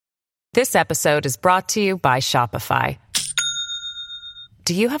This episode is brought to you by Shopify.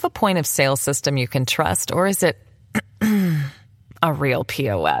 Do you have a point of sale system you can trust, or is it a real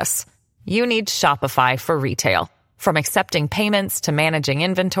POS? You need Shopify for retail. From accepting payments to managing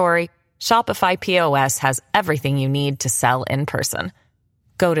inventory, Shopify POS has everything you need to sell in person.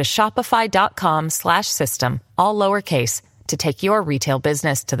 Go to shopify.com/system, all lowercase, to take your retail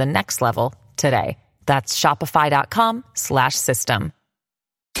business to the next level today. That's shopify.com/system.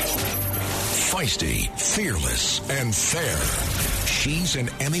 Feisty, fearless, and fair. She's an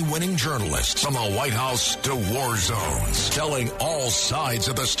Emmy-winning journalist from the White House to war zones, telling all sides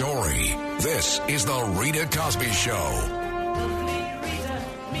of the story. This is The Rita Cosby Show.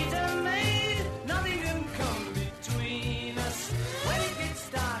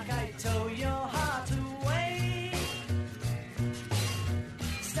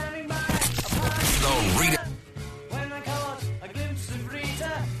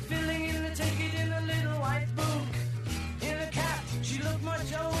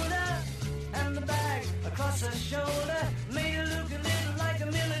 Her shoulder made her look a little like a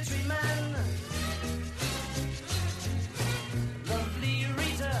military man. Lovely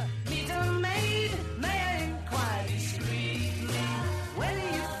Rita, meet a maid. May I inquire discreetly, when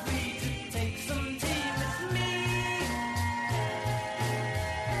are you free to take some tea with me?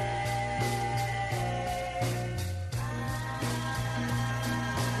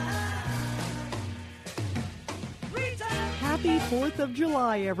 Rita! Happy 4th of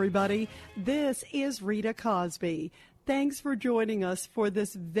July, everybody. This is Rita Cosby. Thanks for joining us for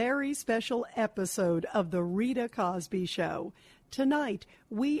this very special episode of The Rita Cosby Show. Tonight,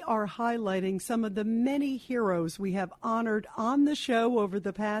 we are highlighting some of the many heroes we have honored on the show over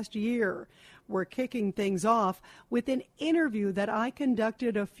the past year. We're kicking things off with an interview that I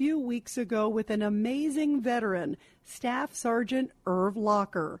conducted a few weeks ago with an amazing veteran, Staff Sergeant Irv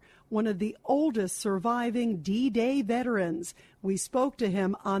Locker, one of the oldest surviving D-Day veterans. We spoke to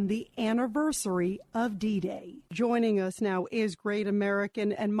him on the anniversary of D-Day. Joining us now is great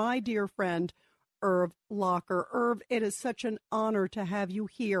American and my dear friend, Irv Locker. Irv, it is such an honor to have you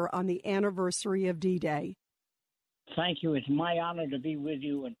here on the anniversary of D-Day. Thank you. It's my honor to be with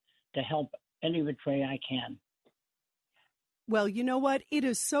you and to help any which way I can. Well, you know what? It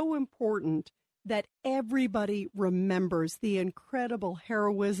is so important that everybody remembers the incredible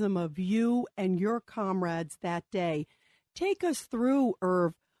heroism of you and your comrades that day. Take us through,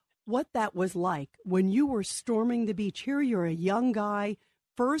 Irv, what that was like when you were storming the beach. Here you're a young guy,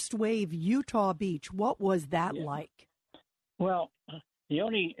 first wave Utah Beach. What was that like? Well, the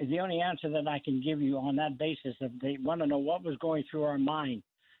only answer that I can give you on that basis, if they want to know what was going through our mind,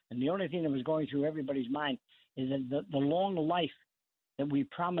 and the only thing that was going through everybody's mind is that the long life that we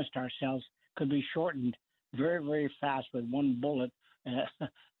promised ourselves could be shortened very, very fast with one bullet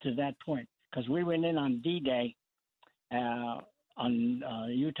to that point. Because we went in on D-Day on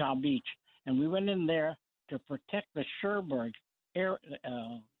Utah Beach, and we went in there to protect the Cherbourg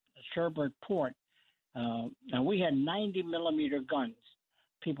port. Now, we had 90-millimeter guns.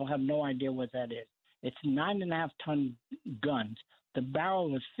 People have no idea what that is. It's 9.5-ton guns. The barrel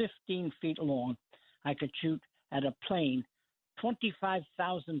was 15 feet long. I could shoot at a plane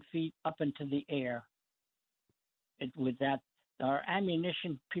 25,000 feet up into the air. With that, our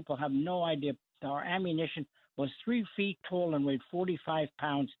ammunition, people have no idea. Our ammunition was 3 feet tall and weighed 45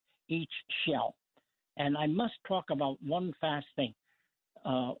 pounds each shell. And I must talk about one fast thing.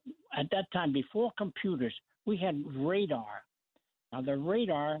 At that time, before computers, we had radar. Now, the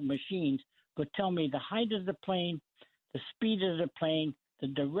radar machines could tell me the height of the plane, the speed of the plane, the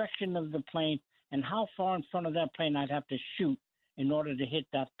direction of the plane, and how far in front of that plane I'd have to shoot in order to hit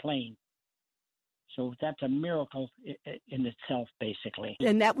that plane. So that's a miracle in itself, basically.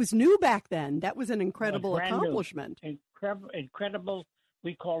 And that was new back then. That was an incredible accomplishment. Incredible.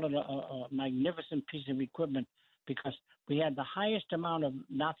 We call it a magnificent piece of equipment because we had the highest amount of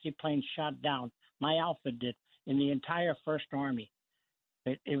Nazi planes shot down, my outfit did, in the entire First Army.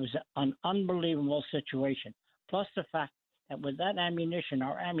 It was an unbelievable situation. Plus the fact that with that ammunition,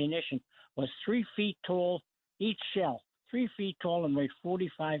 our ammunition was 3 feet tall, each shell, 3 feet tall and weighed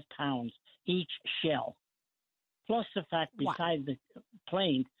 45 pounds each shell. Plus the fact beside the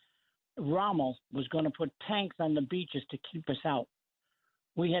plane, Rommel was going to put tanks on the beaches to keep us out.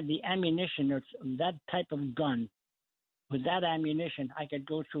 We had the ammunition of that type of gun. With that ammunition, I could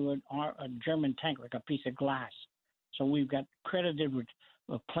go through a German tank like a piece of glass. So we've got credited with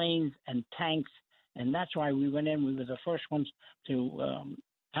planes and tanks, and that's why we went in. We were the first ones to,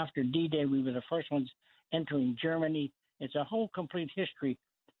 after D-Day, we were the first ones entering Germany. It's a whole complete history,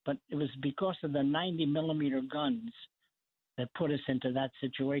 but it was because of the 90-millimeter guns that put us into that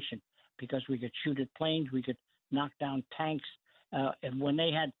situation. because we could shoot at planes, we could knock down tanks. And when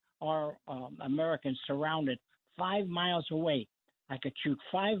they had our Americans surrounded 5 miles away, I could shoot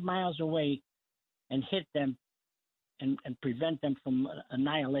 5 miles away and hit them and prevent them from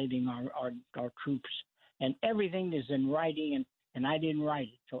annihilating our troops. And everything is in writing, and I didn't write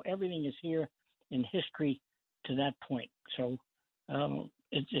it. So everything is here in history to that point. So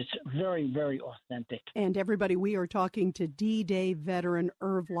it's very, very authentic. And everybody, we are talking to D-Day veteran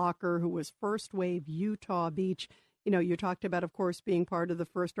Irv Locker, who was First Wave Utah Beach. You know, you talked about, of course, being part of the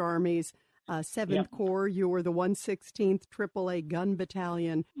First Army's 7th Corps. You were the 116th AAA Gun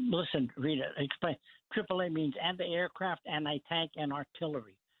Battalion. Listen, Rita, explain. AAA means anti-aircraft, anti-tank, and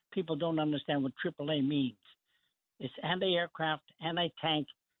artillery. People don't understand what AAA means. It's anti-aircraft, anti-tank,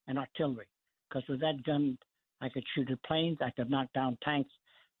 and artillery. Because with that gun, I could shoot at planes, I could knock down tanks,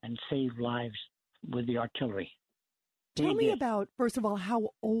 and save lives with the artillery. Tell me about, first of all, how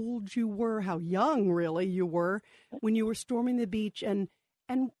old you were, how young, really, you were when you were storming the beach, and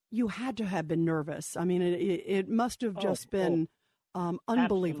you had to have been nervous. I mean, it must have just been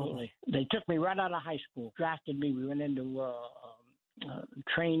unbelievable. Absolutely. They took me right out of high school, drafted me. We went into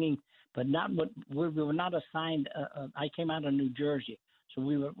training, but we were not assigned. I came out of New Jersey, so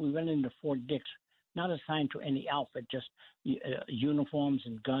we went into Fort Dix, not assigned to any outfit, just uniforms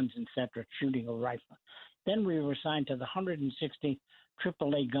and guns, etc., shooting a rifle. Then we were assigned to the 116th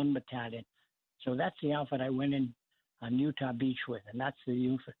AAA Gun Battalion. So that's the outfit I went in on Utah Beach with, and that's the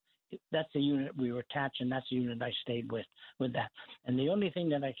unit we were attached, and that's the unit I stayed with that. And the only thing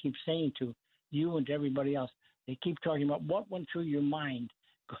that I keep saying to you and to everybody else, they keep talking about what went through your mind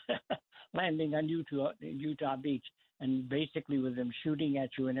landing on Utah Beach, and basically with them shooting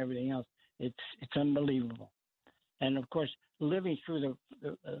at you and everything else, it's unbelievable. And of course, living through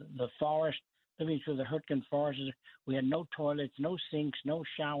the forest, living through the Hurtgen Forest, we had no toilets, no sinks, no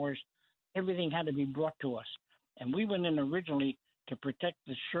showers. Everything had to be brought to us. And we went in originally to protect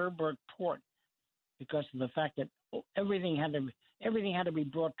the Cherbourg port because of the fact that everything had to be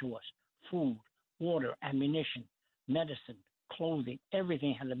brought to us. Food, water, ammunition, medicine, clothing,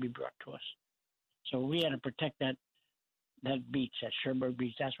 everything had to be brought to us. So we had to protect that beach, that Cherbourg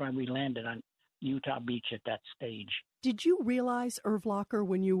Beach. That's why we landed on Utah Beach at that stage. Did you realize, Irv Locker,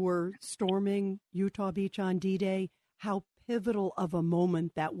 when you were storming Utah Beach on D-Day, how pivotal of a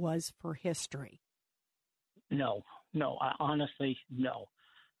moment that was for history? No, honestly, no.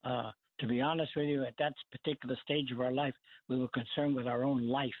 To be honest with you, at that particular stage of our life, we were concerned with our own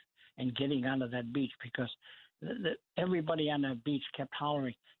life and getting onto that beach because everybody on that beach kept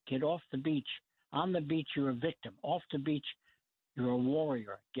hollering, get off the beach. On the beach, you're a victim. Off the beach, you're a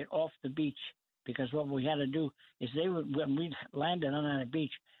warrior. Get off the beach. Because what we had to do is when we landed on that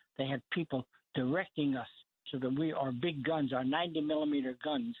beach, they had people directing us so that our big guns, our 90 millimeter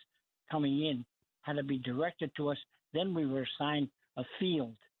guns coming in, had to be directed to us. Then we were assigned a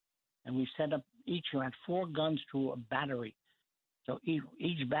field, and we set up, each had 4 guns to a battery. So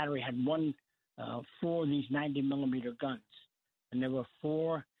each battery had 4 of these 90 millimeter guns. And there were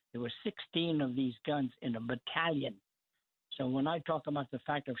 16 of these guns in a battalion. So when I talk about the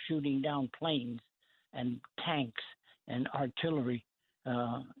fact of shooting down planes and tanks and artillery,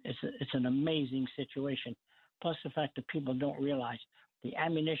 it's an amazing situation. Plus the fact that people don't realize the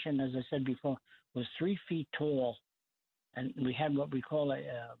ammunition, as I said before, was 3 feet tall, and we had what we call a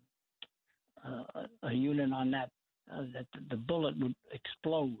unit on that the bullet would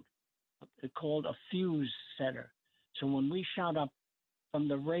explode. It's called a fuse setter. So when we shot up from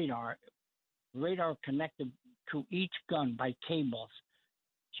the radar connected to each gun by cables,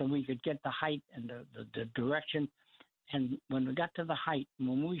 so we could get the height and the direction. And when we got to the height,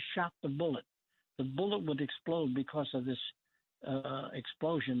 when we shot the bullet would explode because of this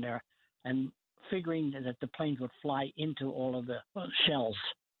explosion there, and figuring that the planes would fly into all of the shells.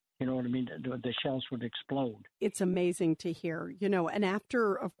 You know what I mean? The shells would explode. It's amazing to hear, and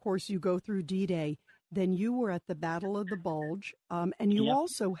after, of course, you go through D-Day, then you were at the Battle of the Bulge, and you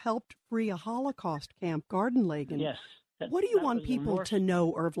also helped free a Holocaust camp, Gardenlagen. Yes. What do you want people to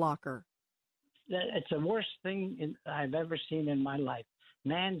know, Irv Locker? It's the worst thing I've ever seen in my life.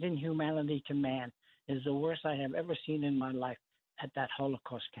 Man's inhumanity to man is the worst I have ever seen in my life at that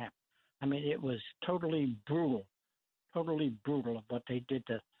Holocaust camp. I mean, it was totally brutal of what they did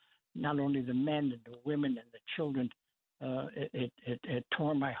to not only the men and the women and the children. It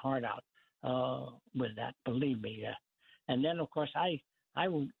tore my heart out with that, believe me. And then, of course,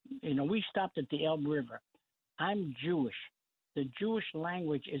 we stopped at the Elbe River. I'm Jewish. The Jewish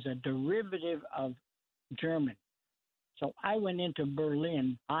language is a derivative of German. So I went into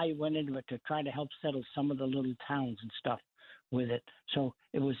Berlin. I went into it to try to help settle some of the little towns and stuff with it. So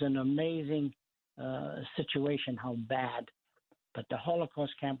it was an amazing situation, how bad. But the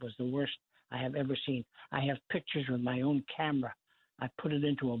Holocaust camp was the worst I have ever seen. I have pictures with my own camera. I put it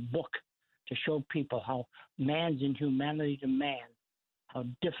into a book to show people how man's inhumanity to man, how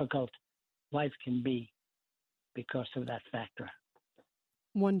difficult life can be because of that factor.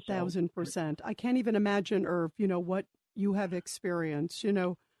 1,000%. I can't even imagine, Irv, what you have experienced. Here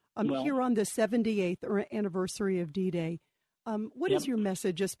on the 78th anniversary of D-Day, what is your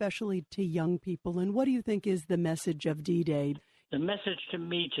message, especially to young people, and what do you think is the message of D-Day? The message to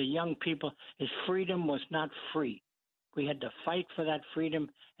me, to young people, is freedom was not free. We had to fight for that freedom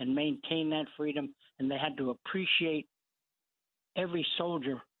and maintain that freedom, and they had to appreciate every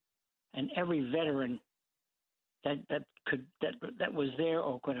soldier and every veteran that was there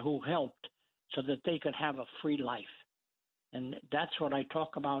or who helped, so that they could have a free life. And that's what I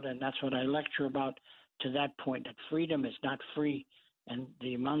talk about, and that's what I lecture about to that point, that freedom is not free. And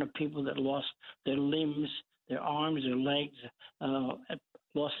the amount of people that lost their limbs, their arms, their legs,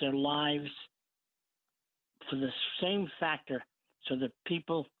 lost their lives for the same factor, so that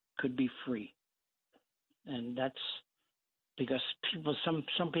people could be free. And that's because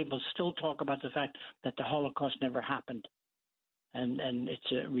some people still talk about the fact that the Holocaust never happened. And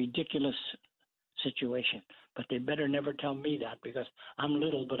it's a ridiculous situation. But they better never tell me that, because I'm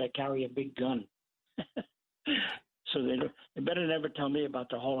little, but I carry a big gun. So they better never tell me about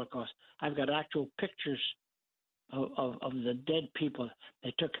the Holocaust. I've got actual pictures of the dead people.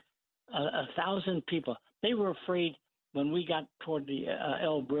 They took 1,000 people. They were afraid when we got toward the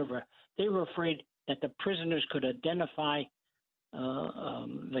Elbe River. They were afraid that the prisoners could identify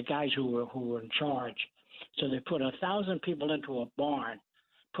the guys who were in charge. So they put 1,000 people into a barn,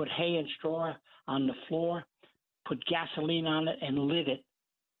 put hay and straw on the floor, put gasoline on it, and lit it.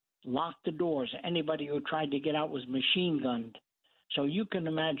 Locked the doors. Anybody who tried to get out was machine gunned. So you can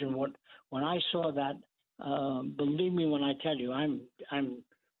imagine when I saw that. Believe me when I tell you,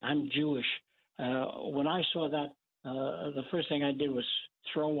 I'm Jewish. When I saw that, the first thing I did was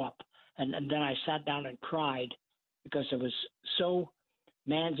throw up, and then I sat down and cried, because it was so,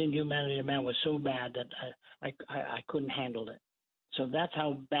 man's inhumanity to man was so bad that I couldn't handle it. So that's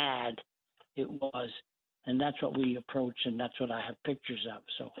how bad it was, and that's what we approached, and that's what I have pictures of.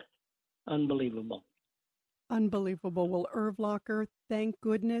 So unbelievable. Unbelievable. Well, Irv Locker, thank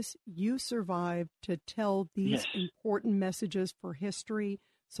goodness you survived to tell these important messages for history,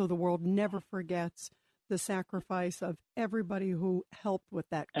 so the world never forgets the sacrifice of everybody who helped with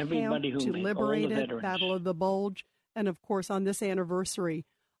that camp to liberate it, Battle of the Bulge, and of course on this anniversary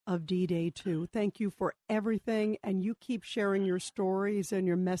of D-Day too. Thank you for everything, and you keep sharing your stories and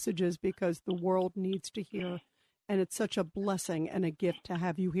your messages, because the world needs to hear, and it's such a blessing and a gift to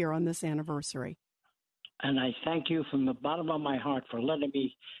have you here on this anniversary. And I thank you from the bottom of my heart for letting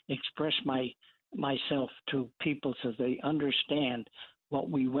me express myself to people, so they understand what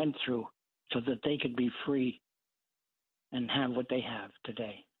we went through, so that they could be free and have what they have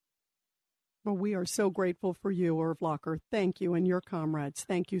today. Well, we are so grateful for you, Irv Locker. Thank you, and your comrades.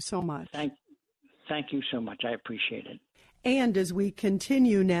 Thank you so much. Thank you so much. I appreciate it. And as we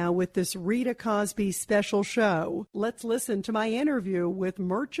continue now with this Rita Cosby special show, let's listen to my interview with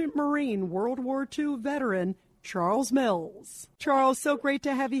Merchant Marine World War II veteran Charles Mills. Charles, so great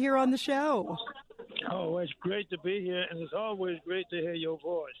to have you here on the show. Oh, it's great to be here, and it's always great to hear your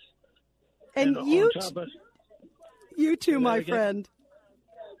voice. And you too, my friend.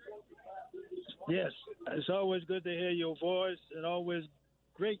 Yes, it's always good to hear your voice, and always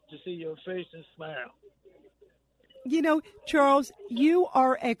great to see your face and smile. Charles, you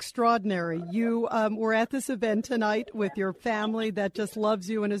are extraordinary. You were at this event tonight with your family that just loves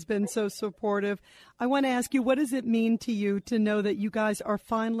you and has been so supportive. I want to ask you, what does it mean to you to know that you guys are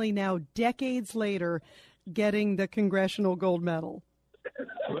finally now, decades later, getting the Congressional Gold Medal?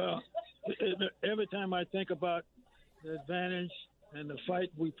 Well, every time I think about the advantage and the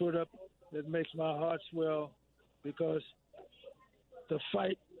fight we put up, it makes my heart swell, because the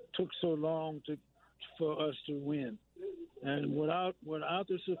fight took so long for us to win. And without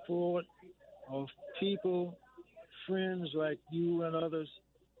the support of people, friends like you and others,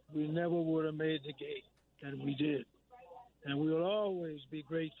 we never would have made the gate, and we did. And we will always be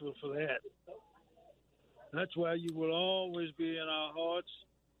grateful for that. That's why you will always be in our hearts.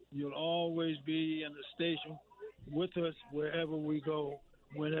 You'll always be in the station with us wherever we go,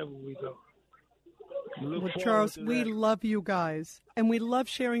 whenever we go. Look forward Charles, to we that. love you guys, and we love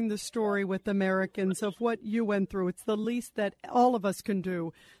sharing the story with Americans of what you went through. It's the least that all of us can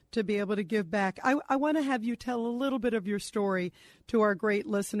do to be able to give back. I want to have you tell a little bit of your story to our great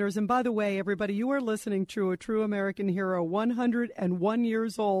listeners. And by the way, everybody, you are listening to a true American hero, 101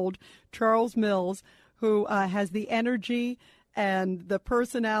 years old, Charles Mills, who has the energy and the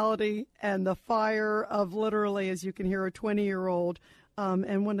personality and the fire of literally, as you can hear, a 20-year-old.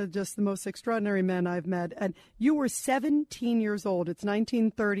 And one of just the most extraordinary men I've met. And you were 17 years old. It's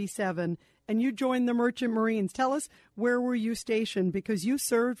 1937, and you joined the Merchant Marines. Tell us, where were you stationed? Because you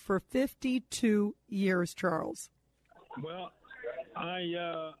served for 52 years, Charles. Well,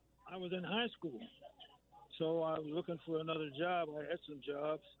 I was in high school, so I was looking for another job. I had some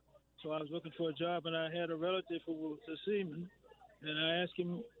jobs, so I was looking for a job, and I had a relative who was a seaman, and I asked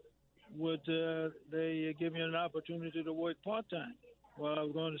him, would they give me an opportunity to work part-time while I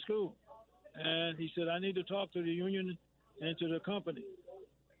was going to school? And he said, I need to talk to the union and to the company.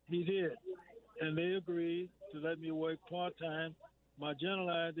 He did, and they agreed to let me work part-time. My general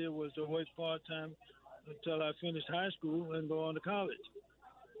idea was to work part-time until I finished high school and go on to college.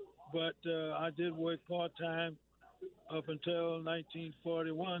 But I did work part-time up until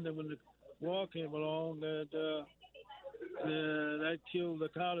 1941, and when the war came along, that killed the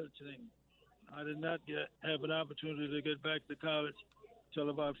college thing. I did not have an opportunity to get back to college till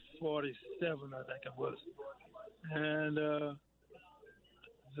about 47, I think it was. And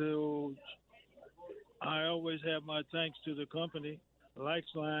so I always have my thanks to the company,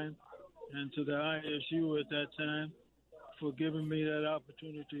 Lifeline, and to the ISU at that time for giving me that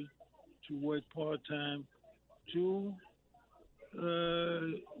opportunity to work part-time to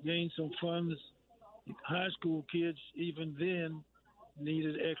gain some funds. High school kids, even then,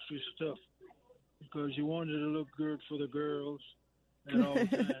 needed extra stuff because you wanted to look good for the girls at all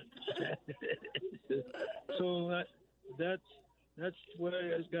times. So that's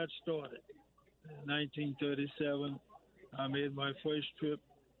where it got started. In 1937, I made my first trip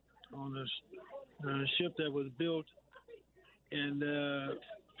on a ship that was built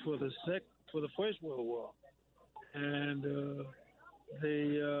for the First World War, and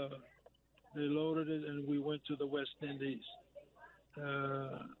they loaded it, and we went to the West Indies,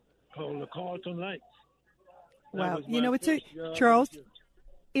 called the Carlton Lights. Wow. You know, Charles,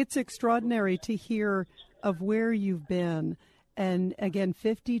 it's extraordinary to hear of where you've been. And again,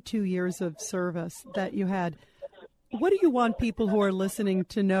 52 years of service that you had. What do you want people who are listening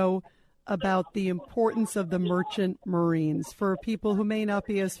to know about the importance of the Merchant Marines for people who may not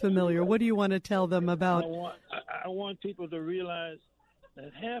be as familiar? What do you want to tell them about? I want people to realize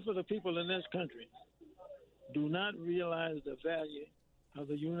that half of the people in this country do not realize the value of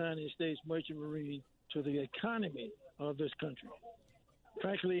the United States Merchant Marine to the economy of this country.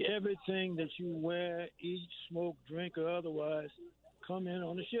 Practically everything that you wear, eat, smoke, drink, or otherwise come in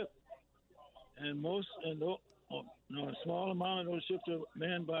on the ship. And a small amount of those ships are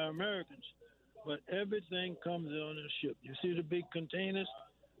manned by Americans, but everything comes in on the ship. You see the big containers?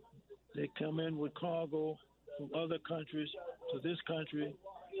 They come in with cargo from other countries to this country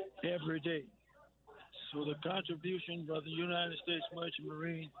every day. So the contribution of the United States Merchant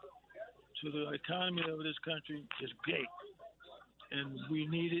Marine to the economy of this country is big, and we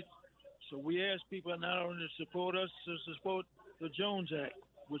need it. So we ask people not only to support us, to support the Jones Act,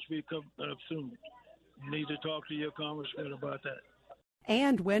 which we come up soon. You need to talk to your congressman about that.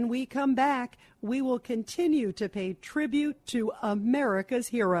 And when we come back, we will continue to pay tribute to America's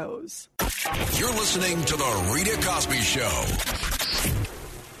heroes. You're listening to The Rita Cosby Show.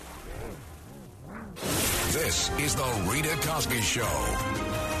 This is The Rita Cosby Show.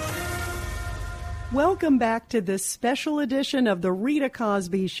 Welcome back to this special edition of The Rita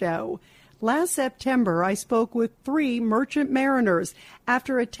Cosby Show. Last September, I spoke with 3 merchant mariners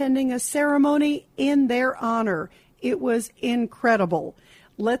after attending a ceremony in their honor. It was incredible.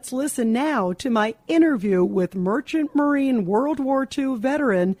 Let's listen now to my interview with Merchant Marine World War II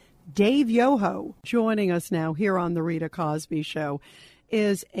veteran Dave Yoho. Joining us now here on The Rita Cosby Show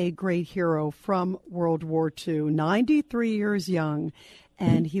is a great hero from World War II, 93 years young.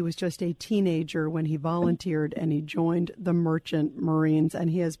 And he was just a teenager when he volunteered and he joined the Merchant Marines.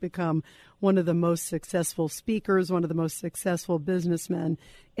 And he has become one of the most successful speakers, one of the most successful businessmen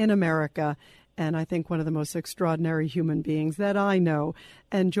in America, and I think one of the most extraordinary human beings that I know.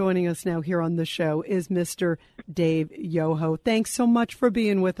 And joining us now here on the show is Mr. Dave Yoho. Thanks so much for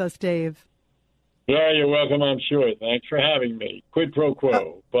being with us, Dave. Yeah, you're welcome, I'm sure. Thanks for having me. Quid pro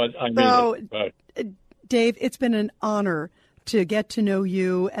quo, but I mean it. Dave, it's been an honor to get to know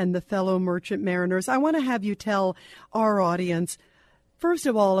you and the fellow merchant mariners. I want to have you tell our audience first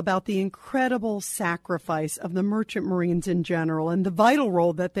of all, about the incredible sacrifice of the merchant marines in general and the vital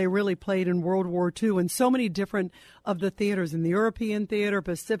role that they really played in World War II and so many different of the theaters, in the European theater,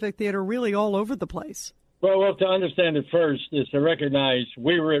 Pacific theater, really all over the place. Well, to understand it first is to recognize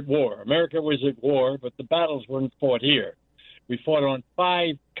we were at war. America was at war, but the battles weren't fought here. We fought on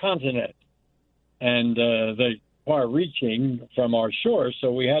 5 continents, and they are reaching from our shore,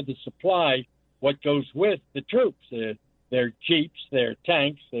 so we had to supply what goes with the troops. There are jeeps, there are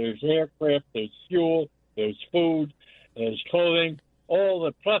tanks, there's aircraft, there's fuel, there's food, there's clothing, all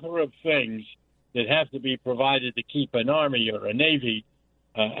the plethora of things that have to be provided to keep an army or a navy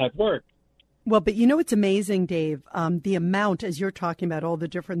at work. Well, but you know, it's amazing, Dave, the amount, as you're talking about all the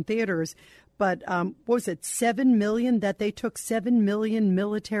different theaters, but what was it, 7 million, that they took 7 million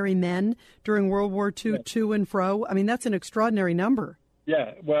military men during World War II to and fro? I mean, that's an extraordinary number.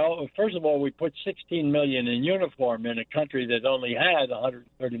 Yeah, well, first of all, we put 16 million in uniform in a country that only had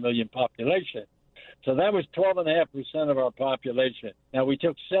 130 million population. So that was 12.5% of our population. Now, we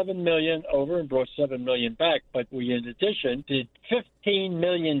took 7 million over and brought 7 million back, but we, in addition, did 15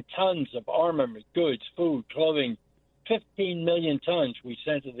 million tons of armament, goods, food, clothing, 15 million tons we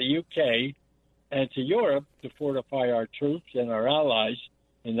sent to the UK and to Europe to fortify our troops and our allies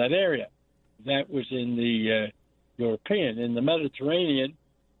in that area. That was in the European. In the Mediterranean,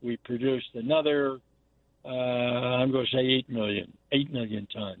 we produced another, I'm going to say 8 million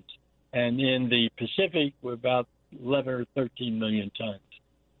tons. And in the Pacific, we're about 11 or 13 million tons.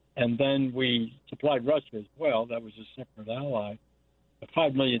 And then we supplied Russia as well. That was a separate ally.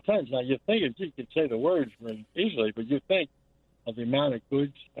 5 million tons. Now, you think, you could say the words very easily, but you think of the amount of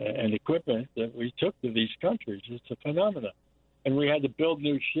goods and equipment that we took to these countries. It's a phenomenon. And we had to build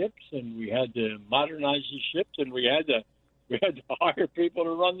new ships, and we had to modernize the ships, and we had to hire people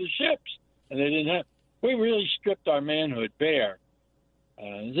to run the ships. And they didn't have. We really stripped our manhood bare.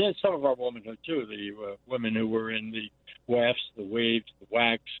 And then some of our womanhood, too, the women who were in the WAFs, the waves, the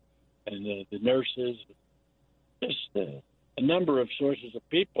WACs, and the nurses, just a number of sources of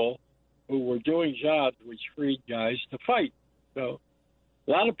people who were doing jobs which freed guys to fight. So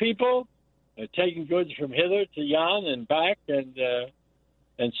a lot of people taking goods from hither to yon and back, and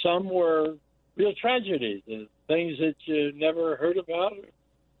some were real tragedies, things that you never heard about,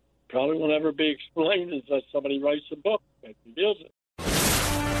 probably will never be explained unless somebody writes a book that reveals it.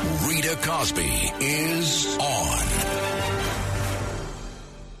 Rita Cosby is on.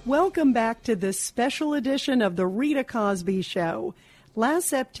 Welcome back to this special edition of the Rita Cosby Show. Last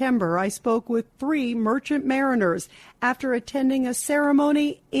September, I spoke with 3 merchant mariners after attending a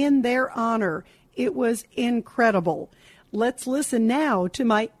ceremony in their honor. It was incredible. Let's listen now to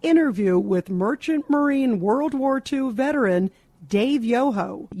my interview with Merchant Marine World War II veteran Dave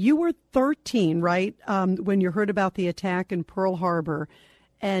Yoho. You were 13, right, when you heard about the attack in Pearl Harbor.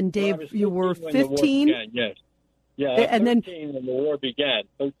 And Dave, well, you were 15? Yes. Yeah, and 13 when the war began,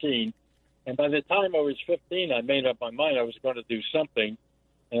 13. And by the time I was 15, I made up my mind I was going to do something.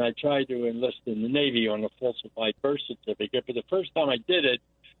 And I tried to enlist in the Navy on a falsified birth certificate. But the first time I did it,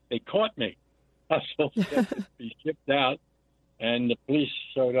 they caught me. I was supposed to be shipped out. And the police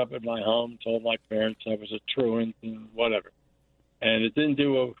showed up at my home, told my parents I was a truant and whatever. And it didn't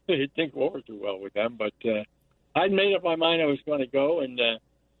go over too well with them. But I'd made up my mind I was going to go. And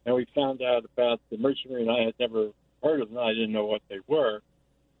we found out about the Merchant Marine. I had never heard of them. I didn't know what they were.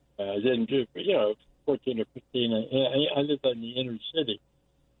 I didn't do, 14 or 15. I lived in the inner city.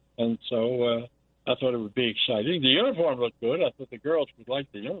 And so I thought it would be exciting. The uniform looked good. I thought the girls would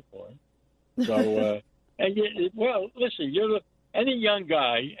like the uniform. So, listen, any young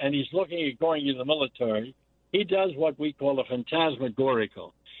guy, and he's looking at going into the military, he does what we call a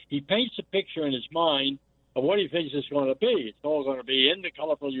phantasmagorical. He paints a picture in his mind of what he thinks it's going to be. It's all going to be in the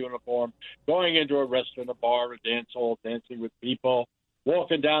colorful uniform, going into a restaurant, a bar, a dance hall, dancing with people,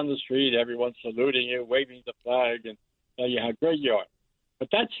 walking down the street, everyone saluting you, waving the flag, and tell you how great you are. But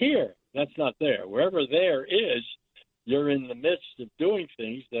that's here. That's not there. Wherever there is, you're in the midst of doing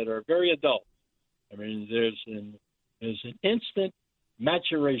things that are very adult. I mean, there's an instant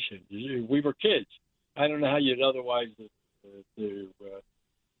maturation. We were kids. I don't know how you'd otherwise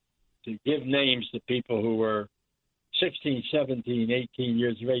to give names to people who were 16, 17, 18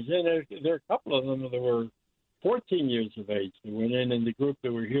 years of age. And there are a couple of them that were 14 years of age who went in the group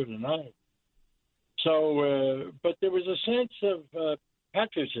that were here tonight. So, but there was a sense of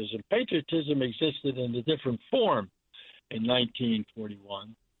patriotism. Patriotism existed in a different form in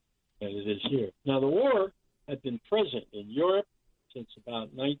 1941 than it is here. Now, the war had been present in Europe since about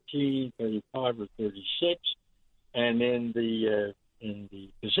 1935 or 36, and in the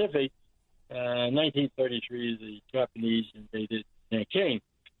Pacific, 1933, the Japanese invaded Nanking.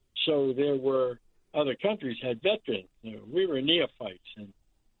 So there were other countries had veterans. We were neophytes, and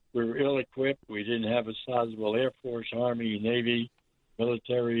we were ill-equipped. We didn't have a sizable Air Force, Army, Navy,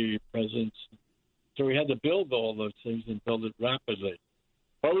 military presence. So we had to build all those things and build it rapidly.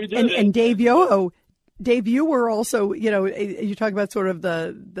 But we did it. And Dave Yoho, Dave, you were also, you talk about sort of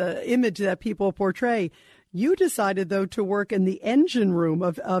the image that people portray. You decided, though, to work in the engine room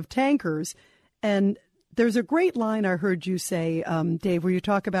of tankers. And there's a great line I heard you say, Dave, where you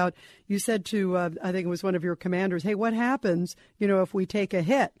talk about, you said to, I think it was one of your commanders, hey, what happens, if we take a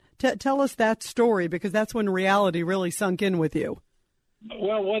hit? Tell us that story, because that's when reality really sunk in with you.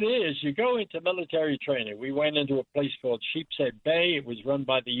 Well, what is, you go into military training. We went into a place called Sheepshead Bay. It was run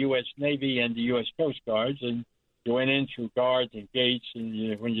by the U.S. Navy and the U.S. Coast Guards, and you went in through guards and gates,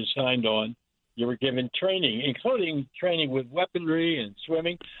 and when you signed on, you were given training, including training with weaponry and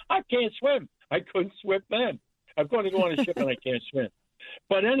swimming. I can't swim. I couldn't swim then. I'm going to go on a ship and I can't swim.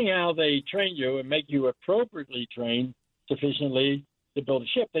 But anyhow, they train you and make you appropriately trained sufficiently to build a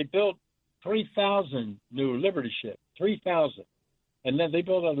ship. They built 3,000 new Liberty ships, 3,000. And then they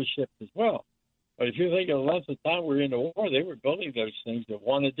built other ships as well. But if you think of the length of time we were in the war, they were building those things at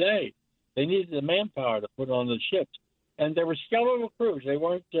one a day. They needed the manpower to put on the ships. And there were skeletal crews. They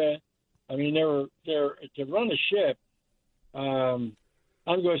weren't, they were there to run a ship. I'm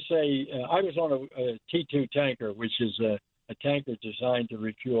going to say I was on a T2 tanker, which is a tanker designed to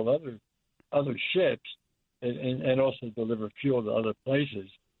refuel other ships and also deliver fuel to other places.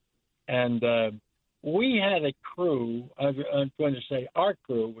 And we had a crew, I'm going to say our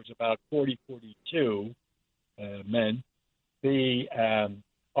crew was about 42 men. The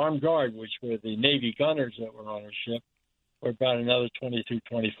armed guard, which were the Navy gunners that were on our ship, were about another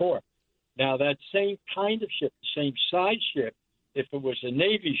 24. Now, that same kind of ship, the same size ship, if it was a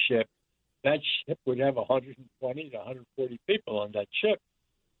Navy ship, that ship would have 120 to 140 people on that ship.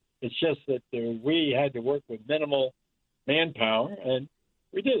 It's just that we had to work with minimal manpower, and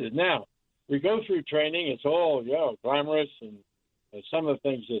we did it. Now, we go through training. It's all, glamorous, and some of the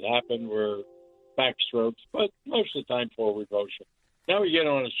things that happened were backstrokes, but most of the time forward motion. Now we get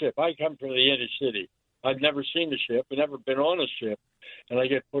on a ship. I come from the inner city. I've never seen a ship. I've never been on a ship, and I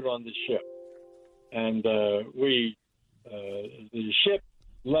get put on the ship. And the ship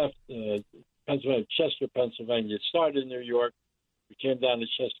left Chester, Pennsylvania. It started in New York. We came down to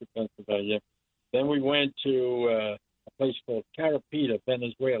Chester, Pennsylvania. Then we went to a place called Carapita,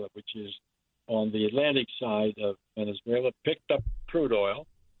 Venezuela, which is on the Atlantic side of Venezuela, picked up crude oil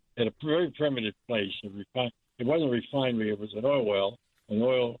at a very primitive place. It wasn't a refinery. It was an oil well,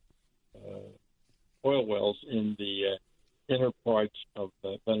 oil wells in the inner parts of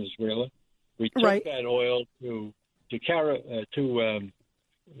Venezuela. We took that oil to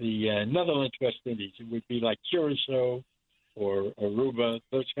the Netherlands, West Indies. It would be like Curacao or Aruba,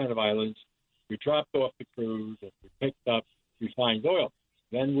 those kind of islands. We dropped off the cruise and we picked up refined oil.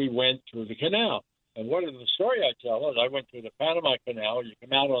 Then we went through the canal. And what is the story I tell is I went through the Panama Canal. You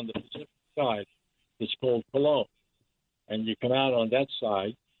come out on the Pacific side. It's called Colón. And you come out on that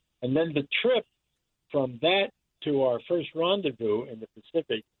side. And then the trip from that to our first rendezvous in the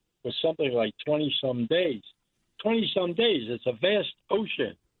Pacific was something like 20-some days. 20-some days. It's a vast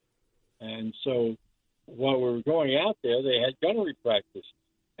ocean. And so while we were going out there, they had gunnery practice.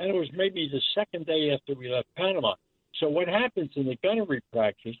 And it was maybe the second day after we left Panama. So what happens in the gunnery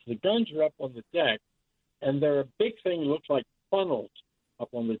practice, the guns are up on the deck, and they're a big thing that looks like funnels up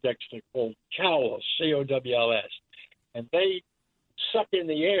on the decks. They're called cowls, C-O-W-L-S. And they suck in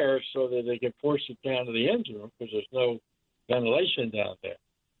the air so that they can force it down to the engine room because there's no ventilation down there.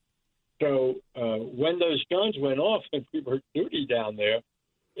 So when those guns went off and we were duty down there,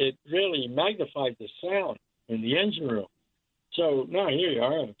 it really magnified the sound in the engine room. So now here you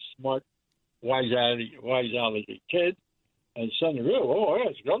are, a smart, wise-alecky kid, and suddenly,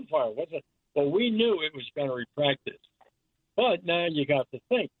 it's gunfire. What's it? Well, we knew it was gunnery practice. But now you got to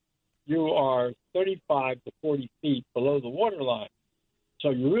think. You are 35 to 40 feet below the waterline. So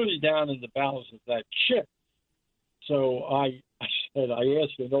you're really down in the bowels of that ship. So I asked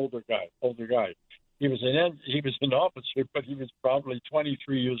an older guy. He was an officer, but he was probably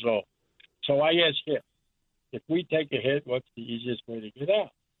 23 years old. So I asked him, if we take a hit, what's the easiest way to get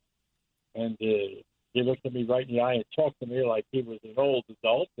out? And he looked at me right in the eye and talked to me like he was an old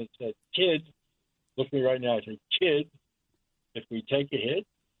adult and said, kid, look me right in the eye and said, kid, if we take a hit,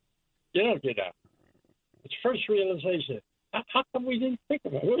 you don't get out. It's first realization. How come we didn't think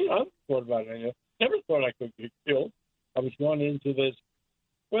about it? Well, I haven't thought about it. Never thought I could get killed. I was going into this.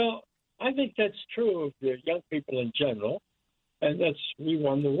 Well, I think that's true of the young people in general, and we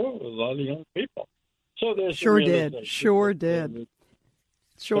won the war with a lot of young people. So there's Sure did.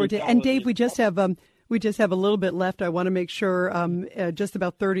 Sure, and Dave, we just have a little bit left. I want to make sure, just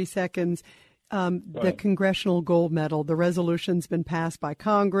about 30 seconds. The Congressional Gold Medal, the resolution's been passed by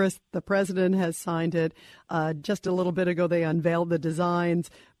Congress. The president has signed it. Just a little bit ago, they unveiled the designs,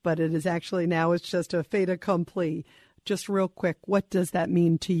 but it is actually now it's just a fait accompli. Just real quick, what does that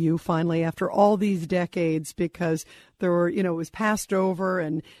mean to you finally after all these decades? Because there were, it was passed over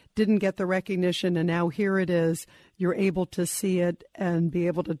and didn't get the recognition, and now here it is. You're able to see it and be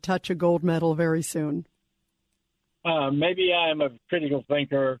able to touch a gold medal very soon. Maybe I'm a critical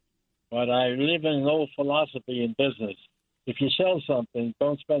thinker, but I live in an old philosophy in business. If you sell something,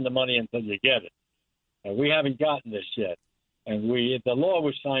 don't spend the money until you get it. And we haven't gotten this yet. And the law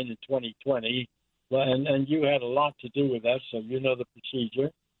was signed in 2020, and you had a lot to do with that, so you know the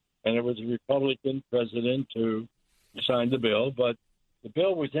procedure. And it was a Republican president who signed the bill. But the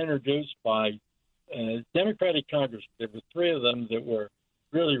bill was introduced by Democratic Congress. There were three of them that were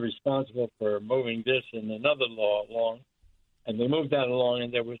really responsible for moving this and another law along. And they moved that along,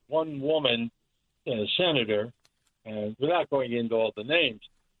 and there was one woman, senator, without going into all the names.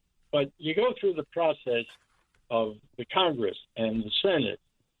 But you go through the process of the Congress and the Senate.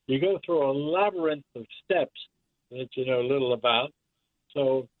 You go through a labyrinth of steps that you know little about.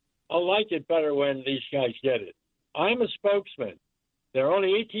 So I like it better when these guys get it. I'm a spokesman. There are only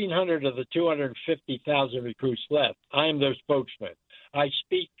 1,800 of the 250,000 recruits left. I'm their spokesman. I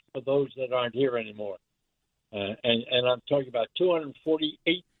speak for those that aren't here anymore. And I'm talking about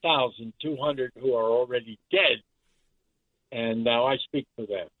 248,200 who are already dead. And now I speak for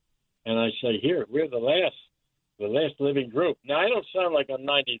them. And I say, here, we're the last living group. Now, I don't sound like I'm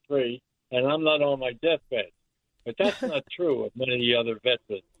 93, and I'm not on my deathbed. But that's not true of many of the other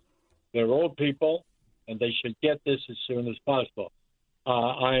veterans. They're old people, and they should get this as soon as possible.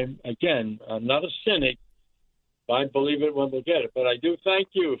 I'm not a cynic. I believe it when they get it. But I do thank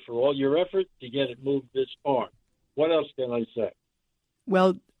you for all your effort to get it moved this far. What else can I say?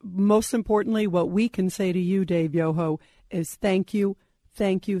 Well, most importantly, what we can say to you, Dave Yoho, is thank you,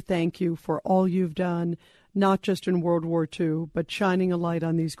 thank you, thank you for all you've done, not just in World War II, but shining a light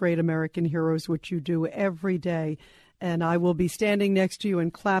on these great American heroes, which you do every day. And I will be standing next to you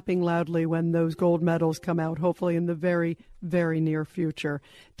and clapping loudly when those gold medals come out, hopefully in the very, very near future.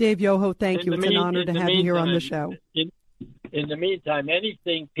 Dave Yoho, thank you. It's an honor to have you here on the show. In the meantime,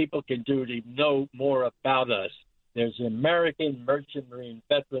 anything people can do to know more about us, there's the American Merchant Marine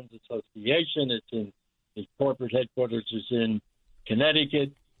Veterans Association. It's in the corporate headquarters is in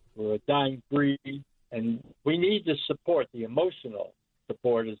Connecticut. We're a dying breed, and we need to support the emotional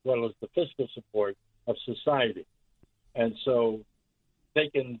support as well as the fiscal support of society. And so they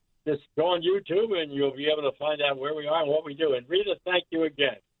can just go on YouTube, and you'll be able to find out where we are and what we do. And Rita, thank you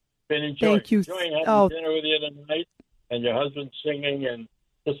again. Been enjoying having dinner with you tonight, and your husband singing, and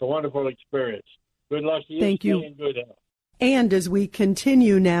just a wonderful experience. Good luck to you. Thank you. And good health. And as we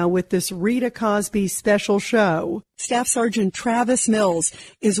continue now with this Rita Cosby special show, Staff Sergeant Travis Mills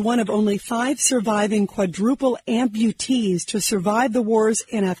is one of only 5 surviving quadruple amputees to survive the wars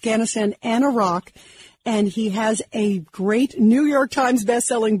in Afghanistan and Iraq. And he has a great New York Times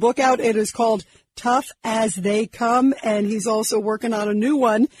bestselling book out. It is called Tough as They Come, and he's also working on a new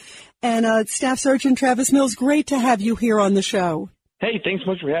one. And Staff Sergeant Travis Mills, great to have you here on the show. Hey, thanks so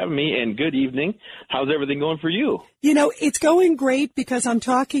much for having me, and good evening. How's everything going for you? You know, it's going great because I'm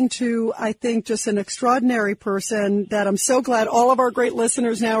talking to, I think, just an extraordinary person that I'm so glad all of our great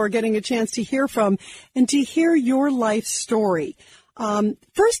listeners now are getting a chance to hear from and to hear your life story.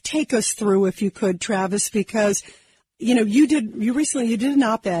 First, take us through, if you could, Travis, because, you recently did an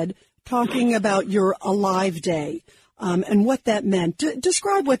op-ed talking about your Alive Day, and what that meant.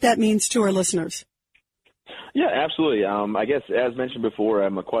 Describe what that means to our listeners. Yeah, absolutely. I guess, as mentioned before,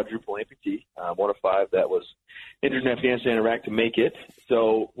 I'm a quadruple amputee, one of 5 that was injured in Afghanistan and Iraq to make it.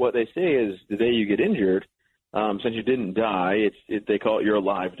 So what they say is the day you get injured, since you didn't die, they call it your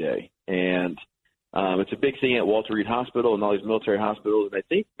Alive Day. And it's a big thing at Walter Reed Hospital and all these military hospitals, and I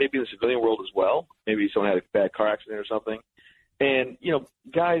think maybe in the civilian world as well. Maybe someone had a bad car accident or something. And,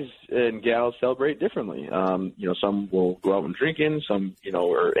 guys and gals celebrate differently. Some will go out and drinking, some,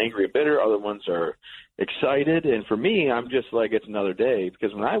 are angry and bitter, other ones are excited. And for me, I'm just like, it's another day,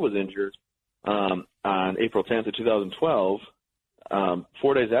 because when I was injured on April 10th of 2012,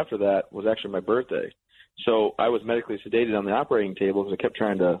 4 days after that was actually my birthday. So I was medically sedated on the operating table because I kept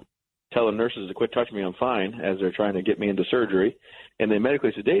trying to tell the nurses to quit touching me, I'm fine, as they're trying to get me into surgery. And they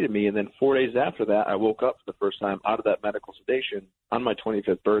medically sedated me, and then 4 days after that, I woke up for the first time out of that medical sedation on my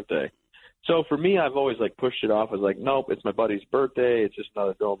 25th birthday. So for me, I've always pushed it off as nope, it's my buddy's birthday, it's just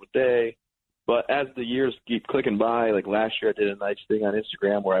another normal day. But as the years keep clicking by, like last year I did a nice thing on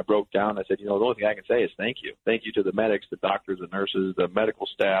Instagram where I broke down. I said, the only thing I can say is thank you. Thank you to the medics, the doctors, the nurses, the medical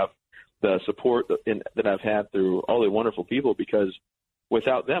staff, the support that I've had through all the wonderful people, because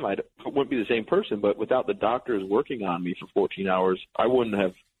without them, I wouldn't be the same person. But without the doctors working on me for 14 hours, I wouldn't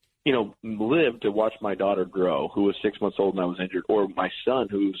have, lived to watch my daughter grow, who was 6 months old when I was injured, or my son,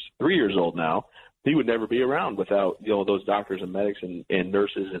 who's 3 years old now. He would never be around without, those doctors and medics and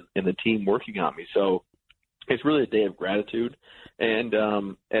nurses and the team working on me. So it's really a day of gratitude. And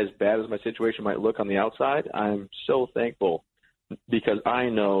as bad as my situation might look on the outside, I'm so thankful, because I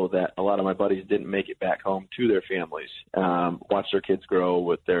know that a lot of my buddies didn't make it back home to their families, watch their kids grow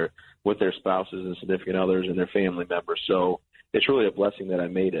with their spouses and significant others and their family members. So it's really a blessing that I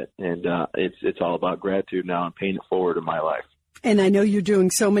made it. And it's all about gratitude now and paying it forward in my life. And I know you're doing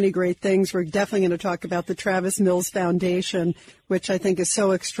so many great things. We're definitely going to talk about the Travis Mills Foundation, which I think is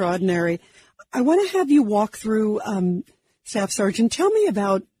so extraordinary. I want to have you walk through, Staff Sergeant, tell me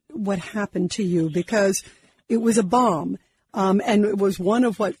about what happened to you, because it was a bomb, and it was one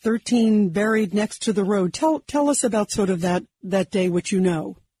of, 13 buried next to the road. Tell us about sort of that day, which you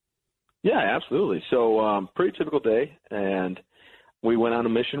know. Yeah, absolutely. So pretty typical day, and we went on a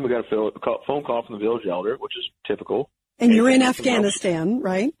mission. We got a phone call from the village elder, which is typical. And you're in Afghanistan,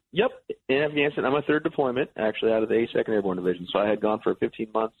 right? Yep, in Afghanistan. I'm a third deployment, actually, out of the 82nd Airborne Division. So I had gone for 15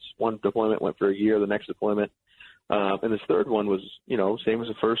 months. One deployment went for a year, the next deployment. And this third one was, same as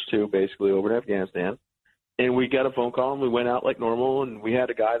the first two, basically, over in Afghanistan. And we got a phone call, and we went out like normal, and we had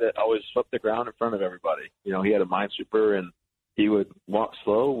a guy that always swept the ground in front of everybody. He had a minesweeper, and he would walk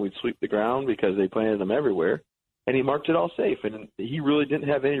slow. We'd sweep the ground because they planted them everywhere. And he marked it all safe. And he really didn't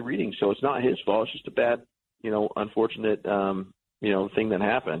have any reading, so it's not his fault. It's just a bad unfortunate, thing that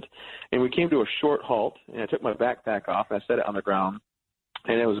happened. And we came to a short halt, and I took my backpack off, and I set it on the ground,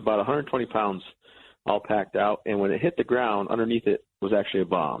 and it was about 120 pounds all packed out. And when it hit the ground, underneath it was actually a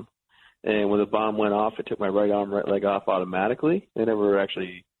bomb. And when the bomb went off, it took my right arm, right leg off automatically. They never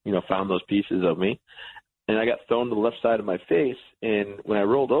actually, found those pieces of me. And I got thrown to the left side of my face, and when I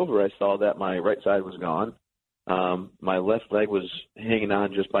rolled over, I saw that my right side was gone. My left leg was hanging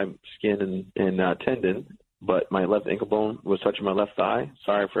on just by skin and tendon, but my left ankle bone was touching my left thigh.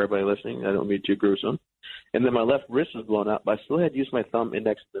 Sorry for everybody listening. I don't mean too gruesome. And then my left wrist was blown out, but I still had used my thumb,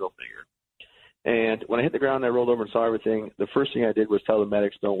 index, and middle finger. And when I hit the ground and I rolled over and saw everything, the first thing I did was tell the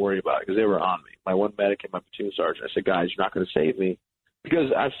medics, don't worry about it, because they were on me. My one medic and my platoon sergeant. I said, guys, you're not going to save me.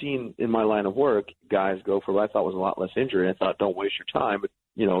 Because I've seen in my line of work guys go for what I thought was a lot less injury, and I thought, don't waste your time, but,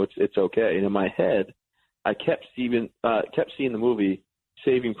 it's okay. And in my head, I kept seeing the movie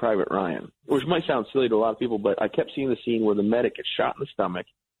Saving Private Ryan, which might sound silly to a lot of people, but I kept seeing the scene where the medic gets shot in the stomach,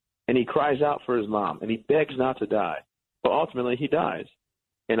 and he cries out for his mom, and he begs not to die. But ultimately, he dies.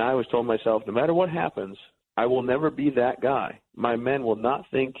 And I always told myself, no matter what happens, I will never be that guy. My men will not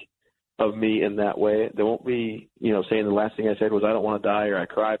think of me in that way. They won't be, saying the last thing I said was, I don't want to die, or I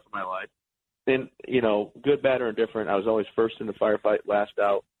cried for my life. And, good, bad, or indifferent, I was always first in the firefight, last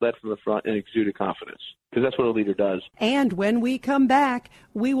out, led from the front, and exuded confidence. Because that's what a leader does. And when we come back,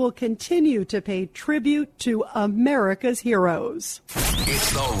 we will continue to pay tribute to America's heroes.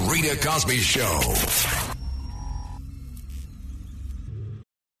 It's the Rita Cosby Show.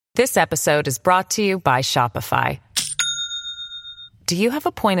 This episode is brought to you by Shopify. Do you have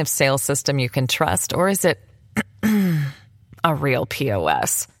a point of sale system you can trust, or is it a real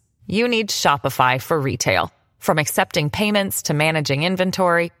POS? You need Shopify for retail. From accepting payments to managing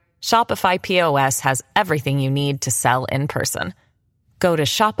inventory, Shopify POS has everything you need to sell in person. Go to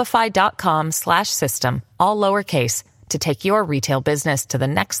shopify.com/system, all lowercase, to take your retail business to the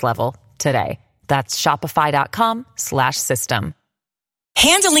next level today. That's shopify.com/system.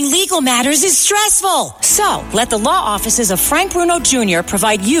 Handling legal matters is stressful. So, let the law offices of Frank Bruno Jr.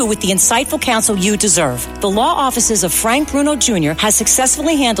 provide you with the insightful counsel you deserve. The law offices of Frank Bruno Jr. has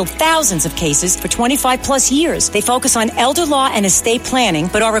successfully handled thousands of cases for 25 plus years. They focus on elder law and estate planning,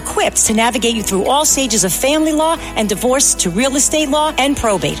 but are equipped to navigate you through all stages of family law and divorce to real estate law and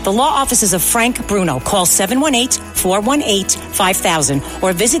probate. The law offices of Frank Bruno. Call 718-418-5000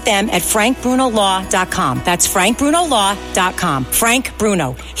 or visit them at frankbrunolaw.com. That's frankbrunolaw.com. Frank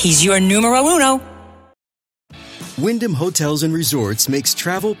Bruno. He's your numero uno. Wyndham Hotels and Resorts makes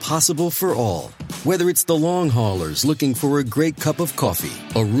travel possible for all. Whether it's the long haulers looking for a great cup of coffee,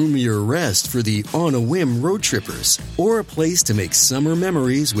 a roomier rest for the on-a-whim road trippers, or a place to make summer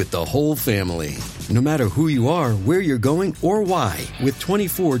memories with the whole family. No matter who you are, where you're going, or why, with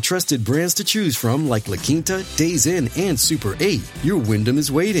 24 trusted brands to choose from like La Quinta, Days Inn, and Super 8, your Wyndham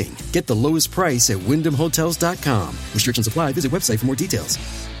is waiting. Get the lowest price at WyndhamHotels.com. Restrictions apply. Visit website for more details.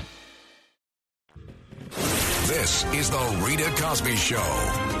 This is the Rita Cosby Show.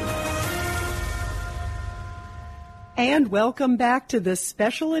 And welcome back to this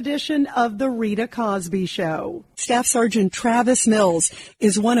special edition of the Rita Cosby Show. Staff Sergeant Travis Mills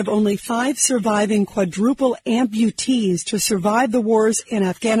is one of only 5 surviving quadruple amputees to survive the wars in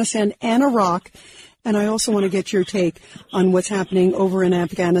Afghanistan and Iraq. And I also want to get your take on what's happening over in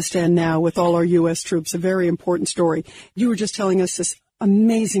Afghanistan now with all our U.S. troops, a very important story. You were just telling us this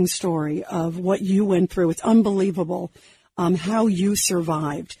amazing story of what you went through. It's unbelievable how you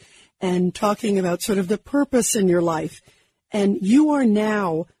survived, and talking about sort of the purpose in your life. And you are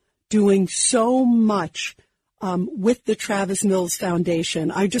now doing so much with the Travis Mills Foundation.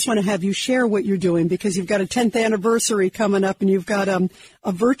 I just want to have you share what you're doing, because you've got a 10th anniversary coming up, and you've got a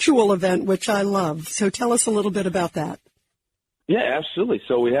virtual event, which I love. So tell us a little bit about that. Yeah, absolutely.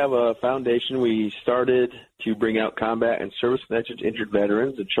 So we have a foundation. We started to bring out combat and service-connected injured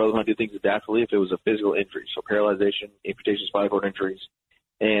veterans and show them how to do things adaptively if it was a physical injury, so paralyzation, amputation, spinal cord injuries.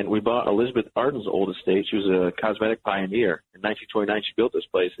 And we bought Elizabeth Arden's old estate. She was a cosmetic pioneer. In 1929, she built this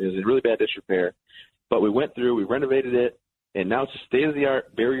place. It was in really bad disrepair. But we went through, we renovated it, and now it's a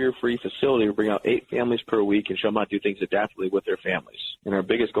state-of-the-art, barrier-free facility. We bring out 8 families per week and show them how to do things adaptively with their families. And our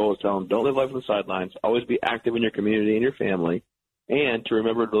biggest goal is to tell them, don't live life on the sidelines. Always be active in your community and your family. And to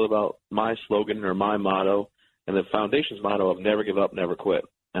remember to live out my slogan or my motto and the foundation's motto of never give up, never quit.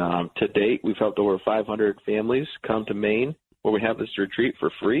 To date, we've helped over 500 families come to Maine, where we have this retreat for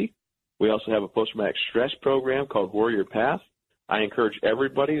free. We also have a post-traumatic stress program called Warrior Path. I encourage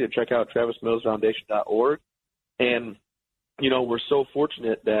everybody to check out TravisMillsFoundation.org. And, you know, we're so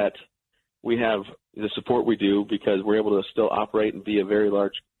fortunate that we have the support we do, because we're able to still operate and be a very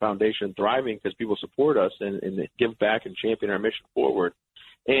large foundation thriving because people support us and give back and champion our mission forward.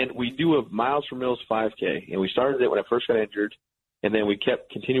 And we do a Miles for Mills 5K, and we started it when I first got injured, and then we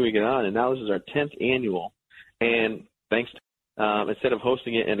kept continuing it on, and now this is our 10th annual. And thanks to instead of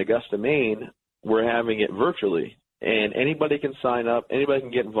hosting it in Augusta, Maine, we're having it virtually. And anybody can sign up. Anybody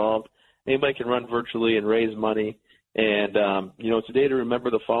can get involved. Anybody can run virtually and raise money. And, you know, it's a day to remember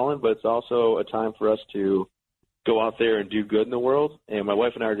the fallen, but it's also a time for us to go out there and do good in the world. And my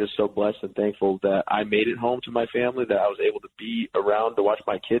wife and I are just so blessed and thankful that I made it home to my family, that I was able to be around to watch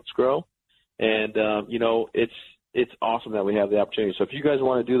my kids grow. And, you know, it's awesome that we have the opportunity. So if you guys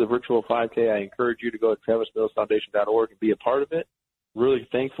want to do the virtual 5K, I encourage you to go to TravisMillsFoundation.org and be a part of it. Really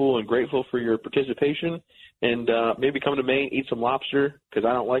thankful and grateful for your participation. And maybe come to Maine, eat some lobster, because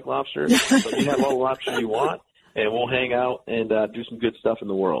I don't like lobster. But you have all the lobster you want, and we'll hang out and do some good stuff in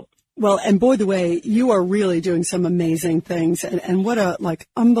the world. Well, and boy, the way you are really doing some amazing things. And what a,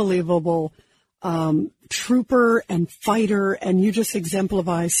 unbelievable trooper and fighter, and you just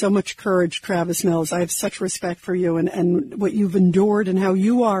exemplify so much courage, Travis Mills. I have such respect for you and what you've endured and how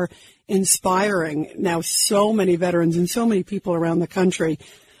you are inspiring now so many veterans and so many people around the country.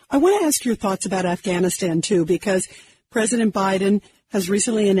 I want to ask your thoughts about Afghanistan, too, because President Biden has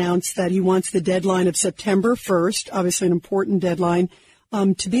recently announced that he wants the deadline of September 1st, obviously an important deadline,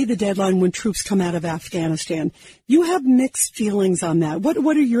 to be the deadline when troops come out of Afghanistan. You have mixed feelings on that.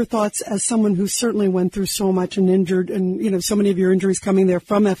 What are your thoughts as someone who certainly went through so much and injured, and, you know, so many of your injuries coming there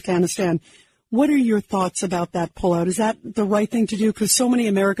from Afghanistan? What are your thoughts about that pullout? Is that the right thing to do? Because so many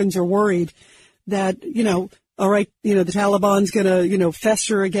Americans are worried that, you know, all right, you know, the Taliban's going to, you know,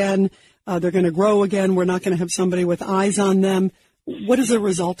 fester again. They're going to grow again. We're not going to have somebody with eyes on them. What is the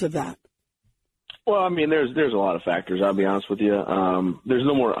result of that? Well, I mean, there's a lot of factors, I'll be honest with you. There's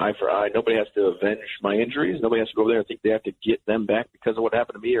no more eye for eye. Nobody has to avenge my injuries. Nobody has to go over there and think they have to get them back because of what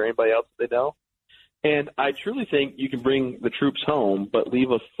happened to me or anybody else that they know. And I truly think you can bring the troops home, but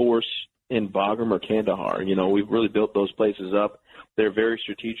leave a force in Bagram or Kandahar. You know, we've really built those places up. They're very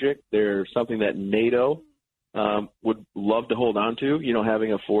strategic. They're something that NATO would love to hold on to, you know,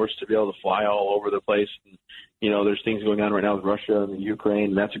 having a force to be able to fly all over the place. And, you know, there's things going on right now with Russia and Ukraine,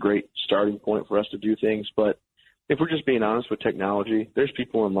 and that's a great starting point for us to do things. But if we're just being honest with technology, there's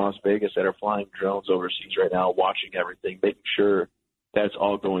people in Las Vegas that are flying drones overseas right now, watching everything, making sure that it's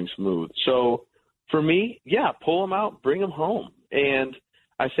all going smooth. So for me, yeah, pull them out, bring them home. And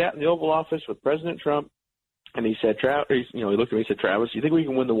I sat in the Oval Office with President Trump, and he said, he looked at me and said, Travis, you think we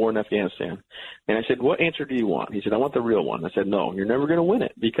can win the war in Afghanistan? And I said, what answer do you want? He said, I want the real one. I said, no, you're never going to win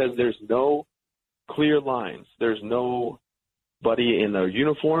it because there's no clear lines. There's nobody in a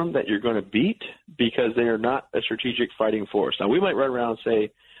uniform that you're going to beat because they are not a strategic fighting force. Now, we might run around and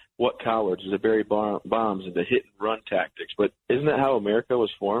say, what cowards, to bury bombs and to hit and run tactics, but isn't that how America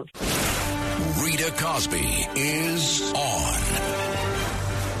was formed? Rita Cosby is on.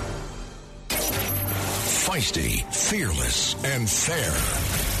 Feisty, fearless, and fair.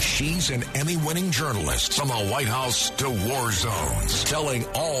 She's an Emmy-winning journalist from the White House to war zones, telling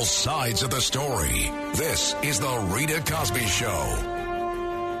all sides of the story. This is The Rita Cosby Show.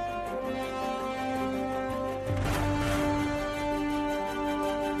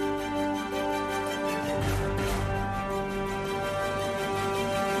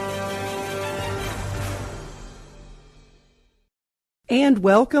 And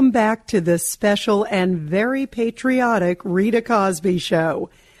welcome back to this special and very patriotic Rita Cosby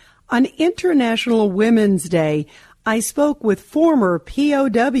Show. On International Women's Day, I spoke with former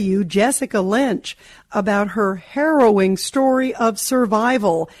POW Jessica Lynch about her harrowing story of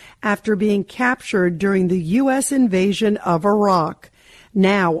survival after being captured during the U.S. invasion of Iraq.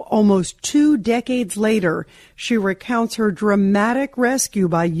 Now, almost 2 decades later, she recounts her dramatic rescue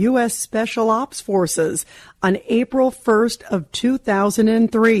by U.S. Special Ops Forces on April 1st of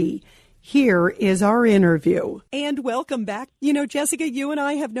 2003. Here is our interview. And welcome back. You know, Jessica, you and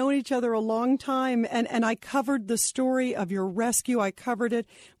I have known each other a long time, and I covered the story of your rescue. I covered it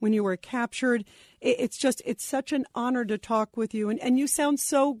when you were captured. It's such an honor to talk with you, and you sound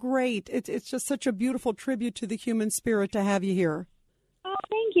so great. It's just such a beautiful tribute to the human spirit to have you here. Oh,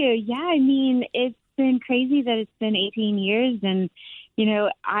 thank you. Yeah, I mean, it's been crazy that it's been 18 years, and, you know,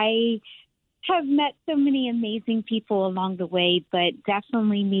 I have met so many amazing people along the way, but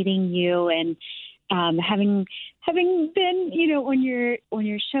definitely meeting you and having been, you know, on your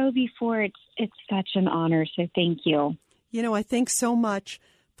show before, it's such an honor. So thank you. You know, I think so much.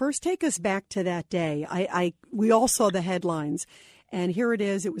 First, take us back to that day. We all saw the headlines. And here it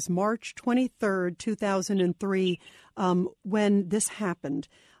is. It was March 23rd, 2003, when this happened.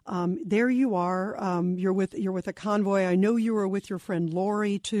 There you are. You're with a convoy. I know you were with your friend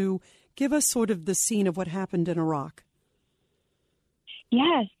Lori too. Give us sort of the scene of what happened in Iraq.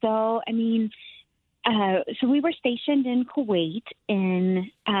 Yeah. So I mean, so we were stationed in Kuwait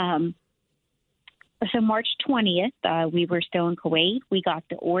so March 20th. We were still in Kuwait. We got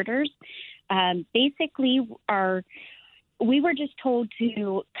the orders. Basically, we were just told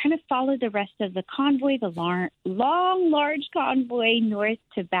to kind of follow the rest of the convoy, the large convoy north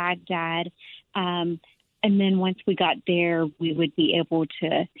to Baghdad. And then once we got there, we would be able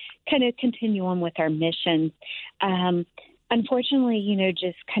to kind of continue on with our missions. Unfortunately, you know,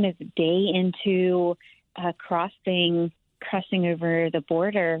 just kind of a day into crossing over the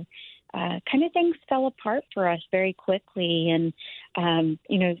border, kind of things fell apart for us very quickly. And,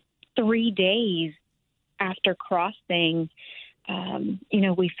 you know, 3 days after crossing, you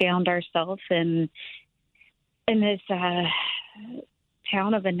know, we found ourselves in this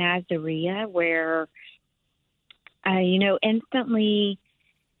town of Nasiriyah where, you know, instantly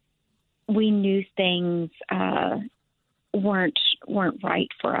we knew things weren't right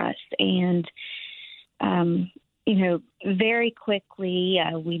for us. And, you know, very quickly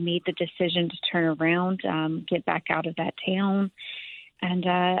we made the decision to turn around, get back out of that town. And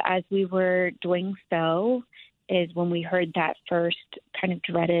as we were doing so is when we heard that first kind of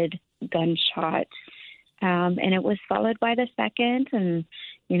dreaded gunshot. And it was followed by the second and,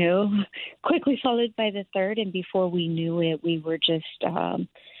 you know, quickly followed by the third. And before we knew it, we were just,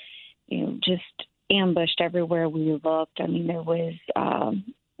 you know, just ambushed everywhere we looked. I mean, there was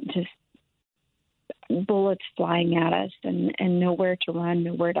just bullets flying at us and nowhere to run,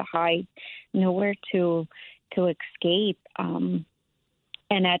 nowhere to hide, nowhere to escape.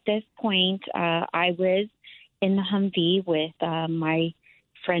 And at this point, I was in the Humvee with my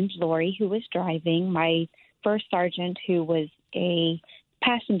friend Lori, who was driving, my first sergeant, who was a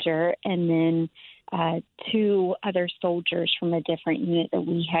passenger, and then 2 other soldiers from a different unit that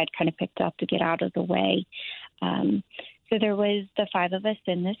we had kind of picked up to get out of the way. So there was the 5 of us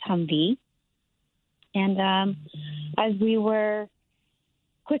in this Humvee. And as we were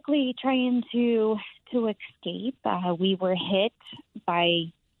quickly trying to escape, we were hit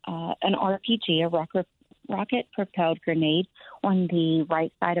by an RPG, a rocket-propelled grenade, on the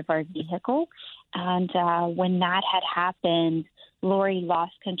right side of our vehicle. And when that had happened, Lori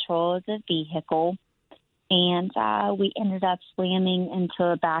lost control of the vehicle, and we ended up slamming into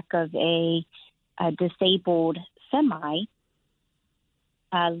the back of a disabled semi.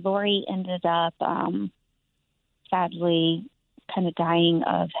 Lori ended up sadly kind of dying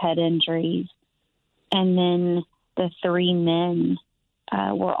of head injuries. And then the 3 men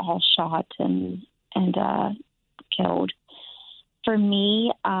were all shot and killed. For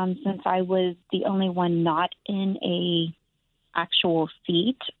me, since I was the only one not in a actual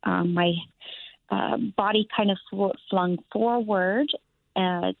seat, my body kind of flung forward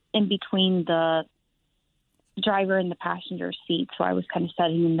in between the driver and the passenger seat. So I was kind of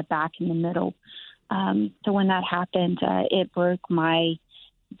sitting in the back in the middle. So when that happened, it broke my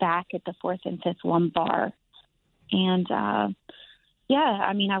back at the 4th and 5th lumbar. And, I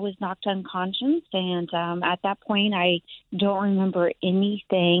was knocked unconscious. And at that point, I don't remember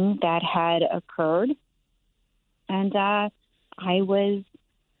anything that had occurred. And I was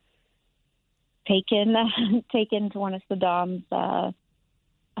taken to one of Saddam's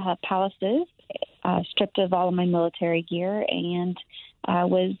palaces, stripped of all of my military gear, and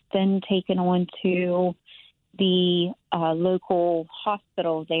was then taken on to the local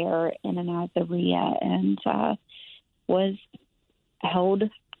hospital there in Nazaria and was held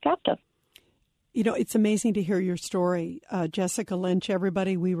captive. You know, it's amazing to hear your story, Jessica Lynch.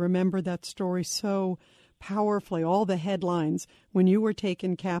 Everybody, we remember that story so powerfully. All the headlines when you were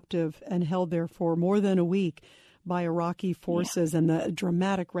taken captive and held there for more than a week by Iraqi forces and the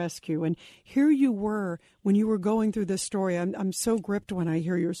dramatic rescue. And here you were when you were going through this story. I'm so gripped when I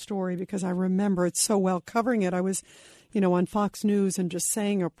hear your story because I remember it so well. Covering it, I was, on Fox News and just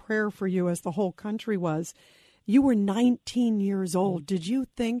saying a prayer for you as the whole country was. You were 19 years old. Did you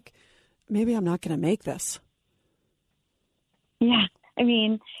think, maybe I'm not going to make this? Yeah. I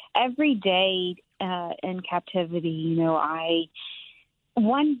mean, every day in captivity,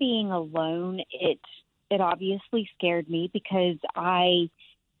 being alone, it obviously scared me because I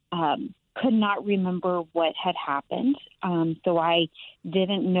could not remember what had happened. So I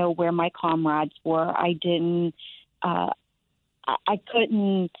didn't know where my comrades were. I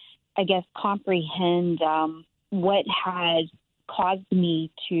couldn't, I guess, comprehend what had caused me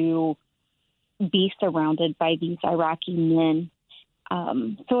to be surrounded by these Iraqi men.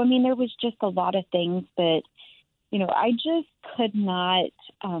 There was just a lot of things that, I just could not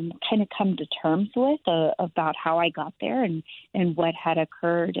kind of come to terms with about how I got there and what had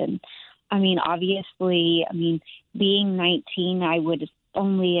occurred. And, obviously, being 19, I was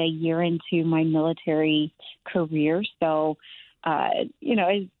only a year into my military career. So, I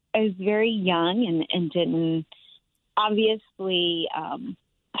was very young and didn't, obviously,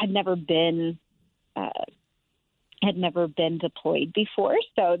 had never been deployed before,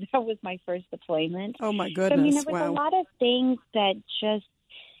 so that was my first deployment. Oh my goodness! There was a lot of things that just,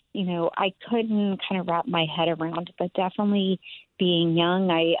 I couldn't kind of wrap my head around. But definitely, being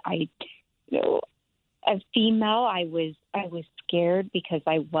young, I as female, I was scared because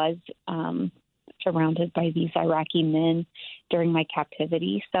I was surrounded by these Iraqi men during my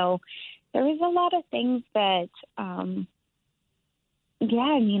captivity. So there was a lot of things that, I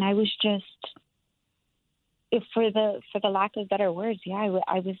was just. For the lack of better words, I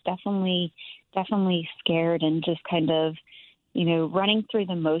was definitely scared and just kind of, running through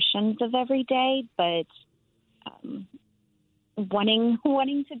the motions of every day, but wanting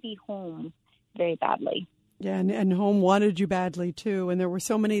to be home very badly. Yeah, and home wanted you badly too. And there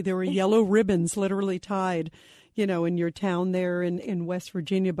were yellow ribbons literally tied, in your town there in West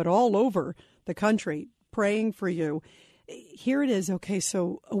Virginia, but all over the country, praying for you. Here it is. Okay,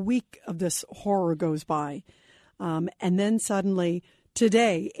 so a week of this horror goes by. And then suddenly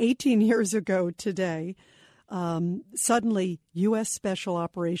today, 18 years ago today, suddenly U.S. Special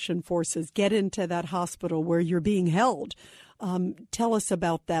Operation Forces get into that hospital where you're being held. Tell us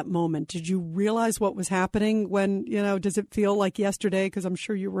about that moment. Did you realize what was happening when, does it feel like yesterday? Because I'm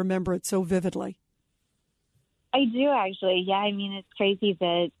sure you remember it so vividly. I do, actually. Yeah, it's crazy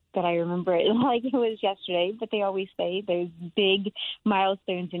that I remember it like it was yesterday, but they always say those big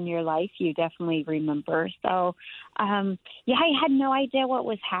milestones in your life you definitely remember. So, I had no idea what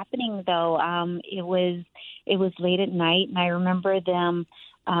was happening, though. It was late at night, and I remember them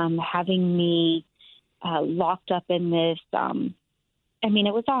having me locked up in this,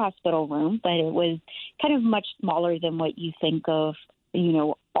 it was a hospital room, but it was kind of much smaller than what you think of,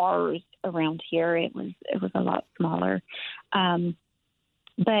 ours around here. It was a lot smaller.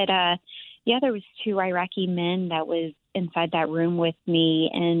 There was 2 Iraqi men that was inside that room with me.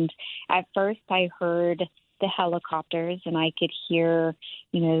 And at first I heard the helicopters and I could hear,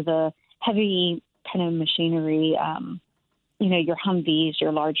 the heavy kind of machinery, your Humvees,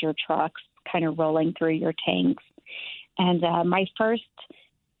 your larger trucks kind of rolling through your tanks. And my first,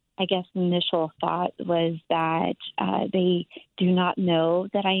 initial thought was that they do not know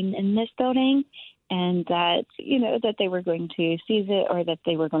that I'm in this building. And that, that they were going to seize it or that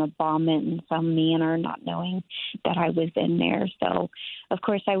they were going to bomb it in some manner, not knowing that I was in there. So, of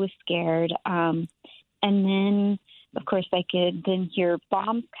course, I was scared. And then, of course, I could then hear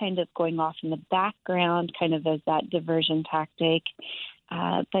bombs kind of going off in the background, kind of as that diversion tactic.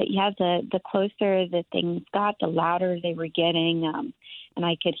 The closer the things got, the louder they were getting. And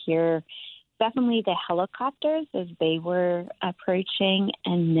I could hear definitely the helicopters as they were approaching,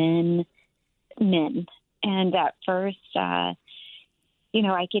 and then men. And at first,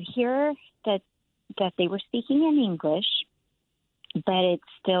 I could hear that they were speaking in English, but it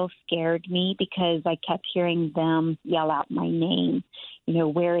still scared me because I kept hearing them yell out my name,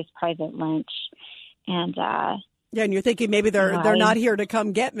 where is Private Lynch? And yeah, and you're thinking maybe they're not here to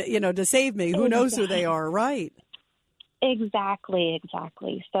come get me, to save me. Who knows who they are, right? Exactly.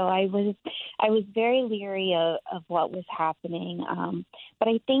 So I was very leery of what was happening. But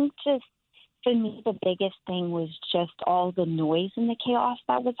I think just for me, the biggest thing was just all the noise and the chaos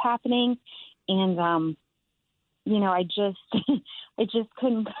that was happening. And, I just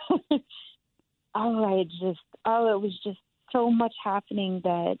couldn't, it was just so much happening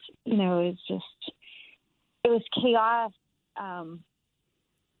that, it was chaos. And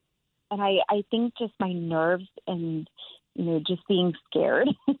I think just my nerves and, just being scared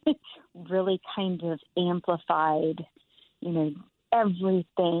really kind of amplified,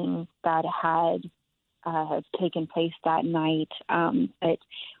 everything that had taken place that night. But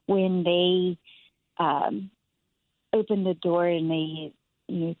when they opened the door and they,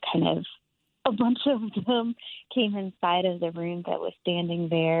 kind of a bunch of them came inside of the room that was standing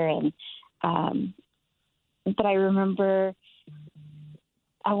there. And but I remember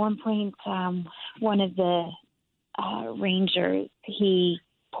at one point, one of the rangers, he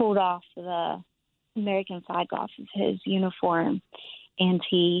pulled off the American flag off of his uniform and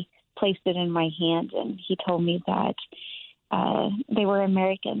he placed it in my hand, and he told me that they were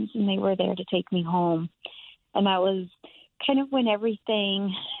Americans and they were there to take me home. And that was kind of when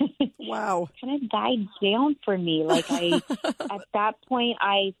everything wow kind of died down for me. Like at that point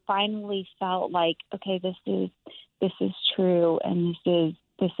I finally felt like, okay, this is true, and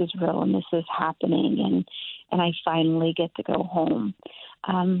this is real, and this is happening, and I finally get to go home.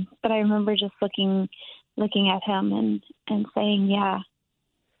 But I remember just looking at him and saying, yeah,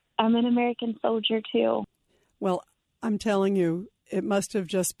 I'm an American soldier too. Well, I'm telling you, it must have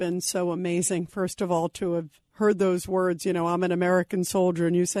just been so amazing, first of all, to have heard those words, I'm an American soldier,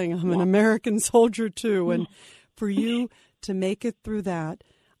 and you saying I'm an American soldier too. And for you to make it through that,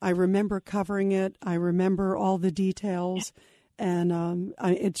 I remember covering it. I remember all the details. And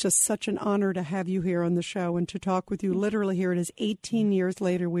it's just such an honor to have you here on the show and to talk with you. Literally, here it is 18 years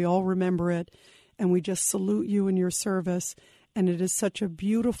later. We all remember it, and we just salute you in your service. And it is such a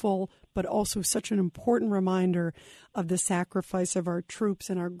beautiful but also such an important reminder of the sacrifice of our troops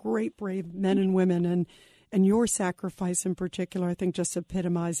and our great, brave men and women. And your sacrifice in particular, I think, just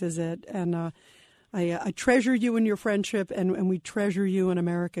epitomizes it. And I treasure you and your friendship, and we treasure you in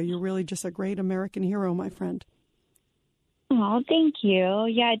America. You're really just a great American hero, my friend. Oh, thank you.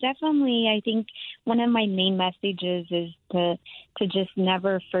 Yeah, definitely. I think one of my main messages is to just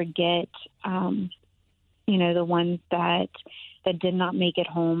never forget, the ones that did not make it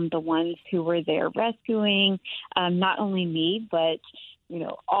home, the ones who were there rescuing, not only me, but,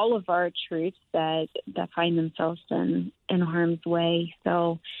 all of our troops that find themselves in harm's way.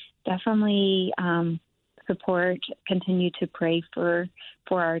 So definitely support, continue to pray for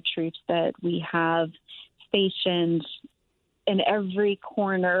our troops that we have stationed in every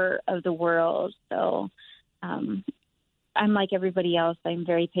corner of the world. So I'm like everybody else. I'm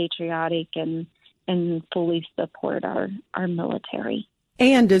very patriotic and fully support our military.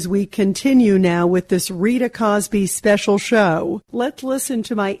 And as we continue now with this Rita Cosby special show, let's listen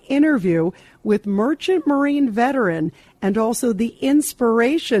to my interview with Merchant Marine veteran and also the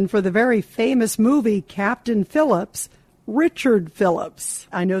inspiration for the very famous movie Captain Phillips, Richard Phillips.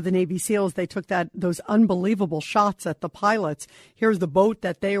 I know the Navy SEALs, they took those unbelievable shots at the pilots. Here's the boat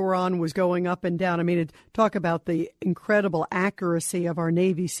that they were on was going up and down. I mean, talk about the incredible accuracy of our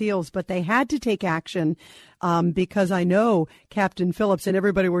Navy SEALs, but they had to take action because I know Captain Phillips, and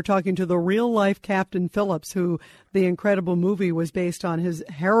everybody were talking to the real-life Captain Phillips, who the incredible movie was based on his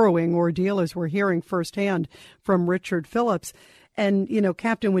harrowing ordeal, as we're hearing firsthand from Richard Phillips. And,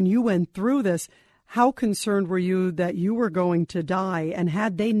 Captain, when you went through this, how concerned were you that you were going to die? And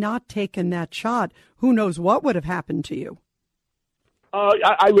had they not taken that shot, who knows what would have happened to you?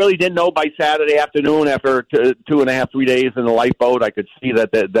 I really didn't know by Saturday afternoon after 2.5, 3 days in the lifeboat. I could see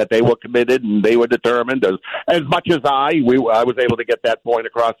that they were committed and they were determined as much as I was able to get that point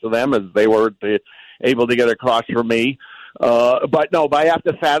across to them as they were able to get across for me. But no, by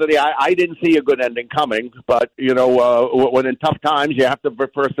after Saturday, I didn't see a good ending coming. But, when in tough times, you have to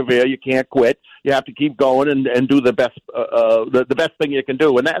persevere. You can't quit. You have to keep going and do the best, the best thing you can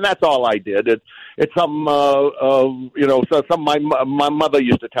do. And that's all I did. It's something, my mother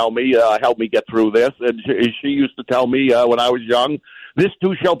used to tell me, help me get through this. And she used to tell me when I was young, this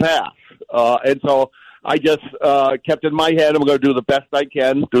too shall pass. And so I just kept in my head, I'm going to do the best I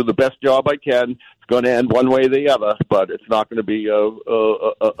can, do the best job I can. It's going to end one way or the other, but it's not going to be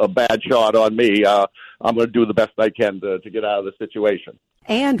a bad shot on me. I'm going to do the best I can to get out of the situation.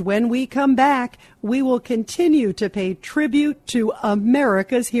 And when we come back, we will continue to pay tribute to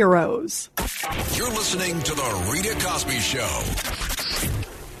America's heroes. You're listening to The Rita Cosby Show.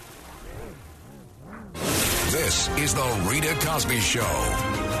 This is The Rita Cosby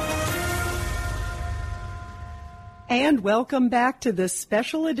Show. And welcome back to this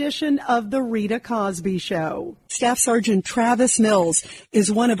special edition of The Rita Cosby Show. Staff Sergeant Travis Mills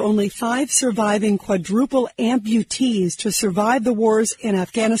is one of only 5 surviving quadruple amputees to survive the wars in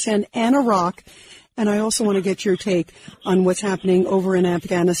Afghanistan and Iraq. And I also want to get your take on what's happening over in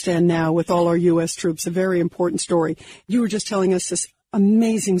Afghanistan now with all our U.S. troops, a very important story. You were just telling us this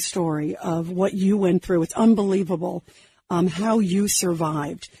amazing story of what you went through. It's unbelievable how you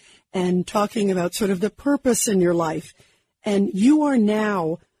survived. And talking about sort of the purpose in your life. And you are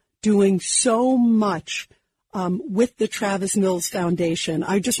now doing so much with the Travis Mills Foundation.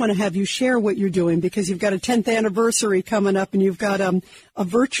 I just want to have you share what you're doing because you've got a 10th anniversary coming up and you've got a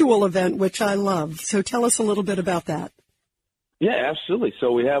virtual event, which I love. So tell us a little bit about that. Yeah, absolutely.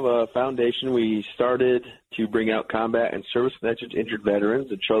 So we have a foundation. We started to bring out combat and service-connected injured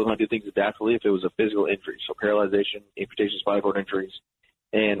veterans and show them how to do things adaptively if it was a physical injury, so paralyzation, amputation, spinal cord injuries.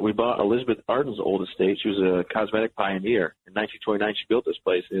 And we bought Elizabeth Arden's old estate. She was a cosmetic pioneer. In 1929, she built this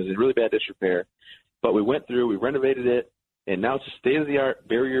place. It was in really bad disrepair. But we went through, we renovated it, and now it's a state-of-the-art,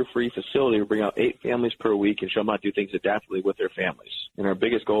 barrier-free facility. We bring out 8 families per week and show them how to do things adaptively with their families. And our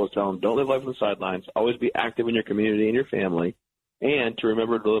biggest goal is to tell them, don't live life on the sidelines. Always be active in your community and your family. And to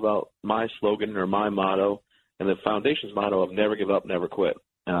remember to live out my slogan or my motto and the foundation's motto of never give up, never quit.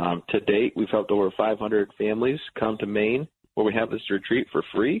 To date, we've helped over 500 families come to Maine, where we have this retreat for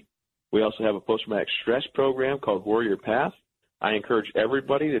free. We also have a post-traumatic stress program called Warrior Path. I encourage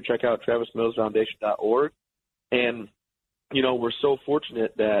everybody to check out TravisMillsFoundation.org. And, you know, we're so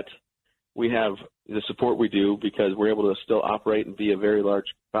fortunate that we have the support we do because we're able to still operate and be a very large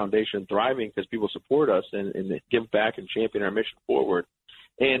foundation thriving because people support us and give back and champion our mission forward.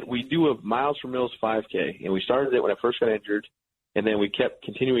 And we do a Miles for Mills 5K. And we started it when I first got injured, and then we kept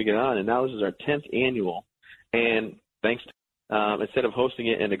continuing it on. And now this is our 10th annual. And thanks to instead of hosting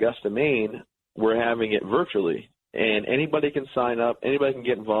it in Augusta, Maine, we're having it virtually. And anybody can sign up. Anybody can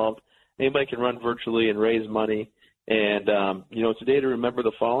get involved. Anybody can run virtually and raise money. And, you know, it's a day to remember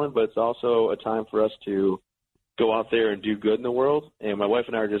the fallen, but it's also a time for us to go out there and do good in the world. And my wife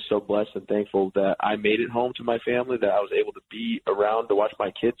and I are just so blessed and thankful that I made it home to my family, that I was able to be around to watch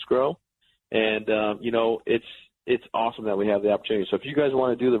my kids grow. And, you know, it's awesome that we have the opportunity. So if you guys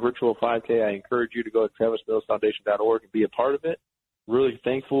want to do the virtual 5K, I encourage you to go to TravisMillsFoundation.org and be a part of it. Really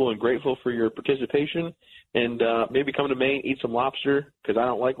thankful and grateful for your participation. And maybe come to Maine, eat some lobster, because I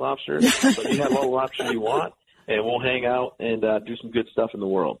don't like lobster. But you have all the lobster you want, and we'll hang out and do some good stuff in the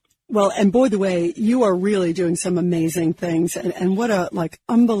world. Well, and boy, the way you are really doing some amazing things. And what a,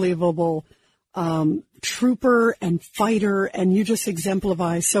 unbelievable trooper and fighter, and you just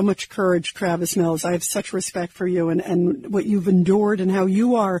exemplify so much courage, Travis Mills. I have such respect for you and what you've endured and how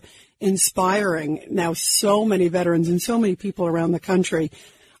you are inspiring now so many veterans and so many people around the country.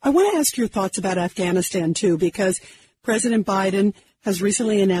 I want to ask your thoughts about Afghanistan, too, because President Biden has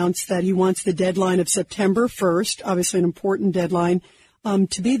recently announced that he wants the deadline of September 1st, obviously an important deadline,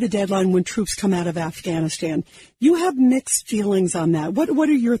 to be the deadline when troops come out of Afghanistan. You have mixed feelings on that. What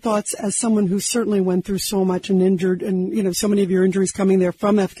are your thoughts as someone who certainly went through so much and injured and, you know, so many of your injuries coming there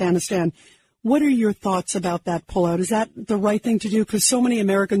from Afghanistan? What are your thoughts about that pullout? Is that the right thing to do? Because so many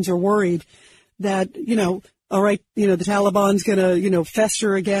Americans are worried that, you know, all right, you know, the Taliban's going to, you know,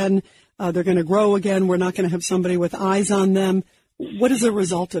 fester again. They're going to grow again. We're not going to have somebody with eyes on them. What is the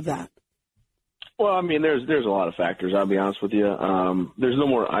result of that? Well, I mean, there's a lot of factors, I'll be honest with you. There's no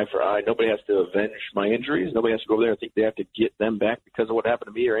more eye for eye. Nobody has to avenge my injuries. Nobody has to go over there and think they have to get them back because of what happened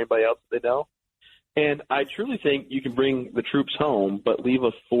to me or anybody else they know. And I truly think you can bring the troops home, but leave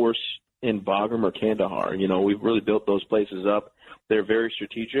a force in Bagram or Kandahar. You know, we've really built those places up. They're very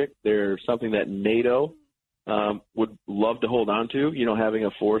strategic. They're something that NATO would love to hold on to, you know, having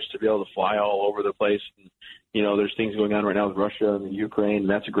a force to be able to fly all over the place. And, you know, there's things going on right now with Russia and the Ukraine, and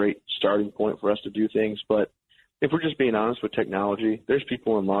that's a great starting point for us to do things. But if we're just being honest with technology, there's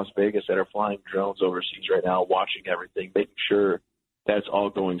people in Las Vegas that are flying drones overseas right now, watching everything, making sure that it's all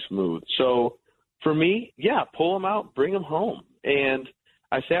going smooth. So for me, yeah, pull them out, bring them home. And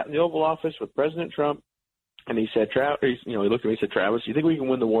I sat in the Oval Office with President Trump, and he said, he looked at me and said, Travis, you think we can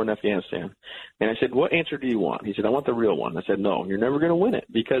win the war in Afghanistan? And I said, what answer do you want? He said, I want the real one. I said, no, you're never going to win it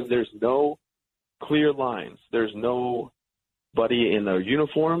because there's no clear lines. There's nobody in a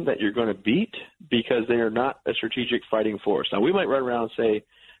uniform that you're going to beat because they are not a strategic fighting force. Now, we might run around and say,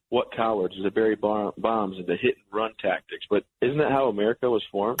 what cowards, to bury bombs and to hit and run tactics, but isn't that how America was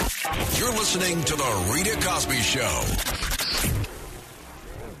formed? You're listening to The Rita Cosby Show.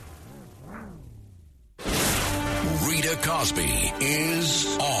 Rita Cosby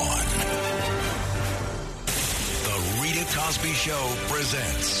is on. The Rita Cosby Show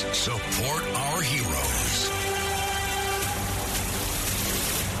presents Support Our Heroes.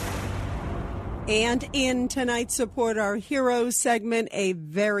 And in tonight's Support Our Heroes segment, a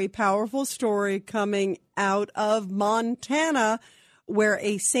very powerful story coming out of Montana, where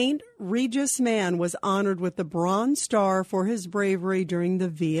a St. Regis man was honored with the Bronze Star for his bravery during the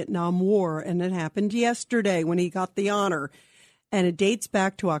Vietnam War. And it happened yesterday when he got the honor. And it dates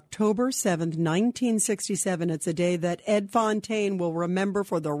back to October 7th, 1967. It's a day that Ed Fontaine will remember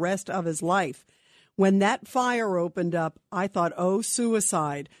for the rest of his life. When that fire opened up, I thought, oh,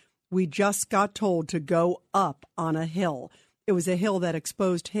 suicide. We just got told to go up on a hill. It was a hill that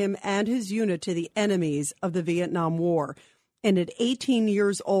exposed him and his unit to the enemies of the Vietnam War. And at 18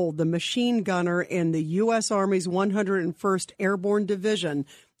 years old, the machine gunner in the U.S. Army's 101st Airborne Division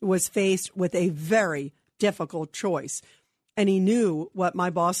was faced with a very difficult choice. And he knew what my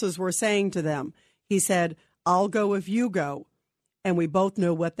bosses were saying to them. He said, I'll go if you go. And we both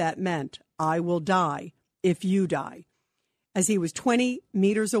know what that meant. I will die if you die. As he was 20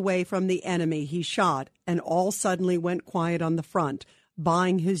 meters away from the enemy, he shot, and all suddenly went quiet on the front,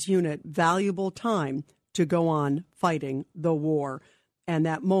 buying his unit valuable time to go on fighting the war. And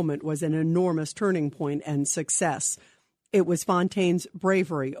that moment was an enormous turning point and success. It was Fontaine's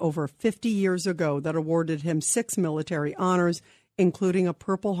bravery over 50 years ago that awarded him 6 military honors, including a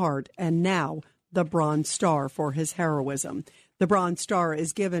Purple Heart, and now the Bronze Star for his heroism. The Bronze Star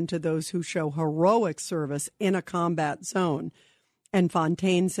is given to those who show heroic service in a combat zone. And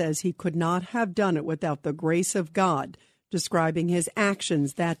Fontaine says he could not have done it without the grace of God, describing his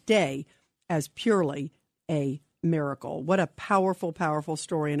actions that day as purely a miracle. What a powerful, powerful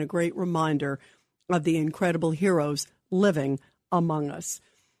story and a great reminder of the incredible heroes living among us.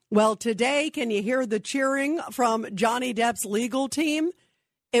 Well, today, can you hear the cheering from Johnny Depp's legal team?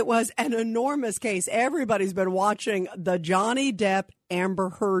 It was an enormous case. Everybody's been watching the Johnny Depp Amber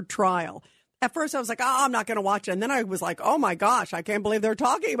Heard trial. At first, I was like, I'm not going to watch it. And then I was like, oh, my gosh, I can't believe they're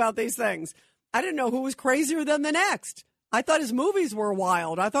talking about these things. I didn't know who was crazier than the next. I thought his movies were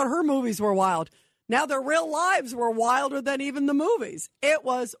wild. I thought her movies were wild. Now their real lives were wilder than even the movies. It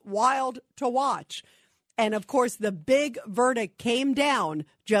was wild to watch. And, of course, the big verdict came down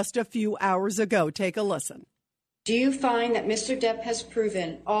just a few hours ago. Take a listen. Do you find that Mr. Depp has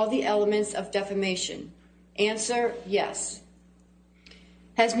proven all the elements of defamation? Answer, yes.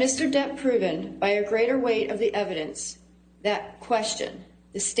 Has Mr. Depp proven by a greater weight of the evidence that, question,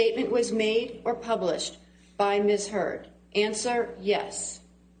 the statement was made or published by Ms. Heard? Answer, yes.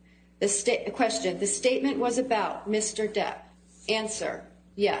 Question, the statement was about Mr. Depp? Answer,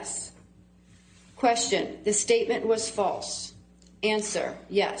 yes. Question, the statement was false? Answer,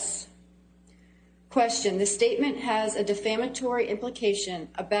 yes. Question, the statement has a defamatory implication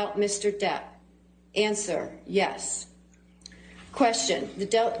about Mr. Depp? Answer, yes. Question,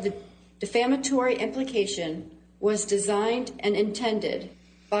 the defamatory implication was designed and intended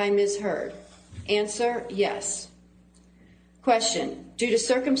by Ms. Heard? Answer, yes. Question, due to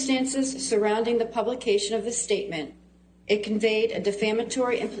circumstances surrounding the publication of the statement, it conveyed a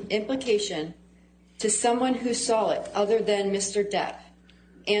defamatory implication to someone who saw it other than Mr. Depp?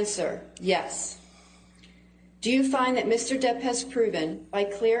 Answer, yes. Do you find that Mr. Depp has proven, by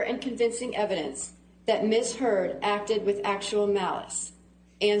clear and convincing evidence, that Ms. Heard acted with actual malice?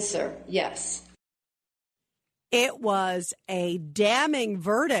 Answer, yes. It was a damning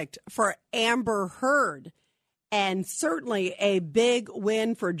verdict for Amber Heard, and certainly a big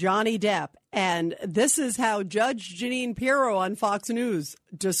win for Johnny Depp. And this is how Judge Jeanine Pirro on Fox News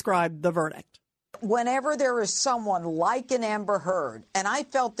described the verdict. Whenever there is someone like an Amber Heard, and I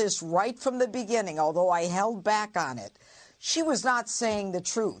felt this right from the beginning, although I held back on it, she was not saying the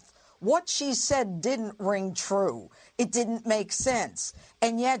truth. What she said didn't ring true. It didn't make sense.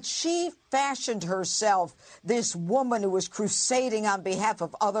 And yet she fashioned herself this woman who was crusading on behalf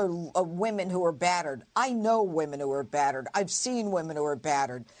of other women who are battered. I know women who are battered. I've seen women who are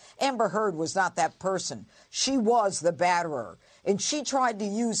battered. Amber Heard was not that person. She was the batterer. And she tried to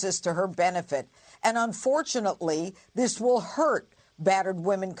use this to her benefit. And unfortunately, this will hurt battered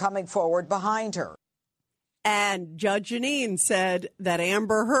women coming forward behind her. And Judge Jeanine said that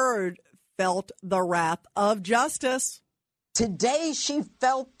Amber Heard felt the wrath of justice. Today, she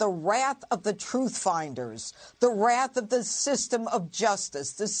felt the wrath of the truth finders, the wrath of the system of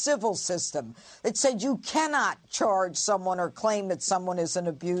justice, the civil system, that said you cannot charge someone or claim that someone is an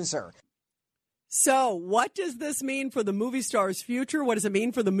abuser. So what does this mean for the movie star's future? What does it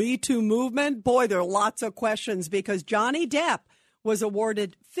mean for the Me Too movement? Boy, there are lots of questions because Johnny Depp was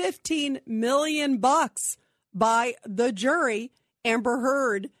awarded $15 million by the jury. Amber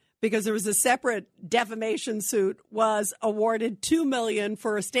Heard, because there was a separate defamation suit, was awarded $2 million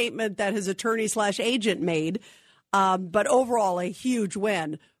for a statement that his attorney/agent made. But overall, a huge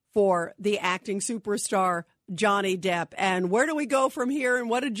win for the acting superstar Johnny Depp. And where do we go from here? And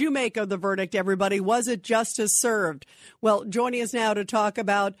what did you make of the verdict, everybody? Was it justice served? Well, joining us now to talk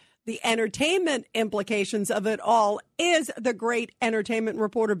about the entertainment implications of it all is the great entertainment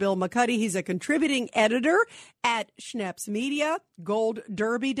reporter Bill McCuddy. He's a contributing editor at Schneps Media,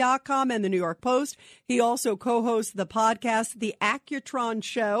 GoldDerby.com, and the New York Post. He also co-hosts the podcast, The Accutron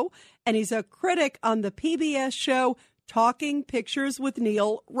Show, and he's a critic on the PBS show Talking Pictures with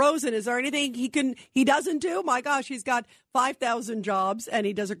Neil Rosen. Is there anything he doesn't do? My gosh, he's got 5,000 jobs, and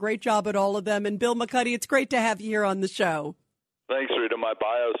he does a great job at all of them. And Bill McCuddy, it's great to have you here on the show. Thanks, Rita. My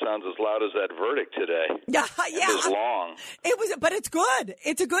bio sounds as loud as that verdict today. Yeah. It's long. It was, but it's good.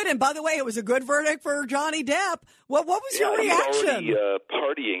 It's a good, and by the way, it was a good verdict for Johnny Depp. What was your reaction? He was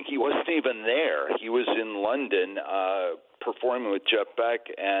already partying. He wasn't even there. He was in London performing with Jeff Beck,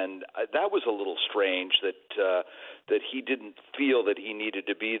 and that was a little strange that he didn't feel that he needed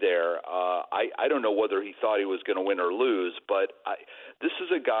to be there. I don't know whether he thought he was going to win or lose, but this is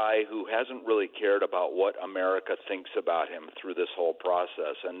a guy who hasn't really cared about what America thinks about him through this whole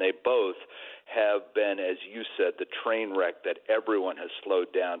process, and they both have been, as you said, the train wreck that everyone has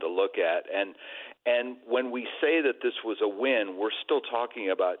slowed down to look at. And when we say that this was a win, we're still talking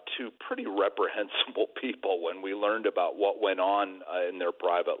about two pretty reprehensible people when we learned about what went on in their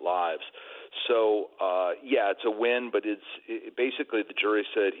private lives. So, it's a win, but basically the jury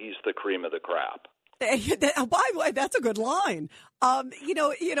said he's the cream of the crop. By the way, that's a good line.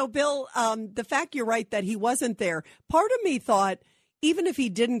 Bill, the fact you're right that he wasn't there, part of me thought even if he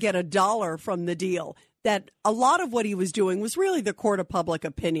didn't get $1 from the deal, that a lot of what he was doing was really the court of public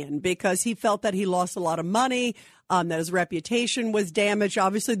opinion because he felt that he lost a lot of money, that his reputation was damaged.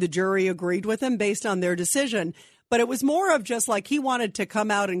 Obviously, the jury agreed with him based on their decision. But it was more of just like he wanted to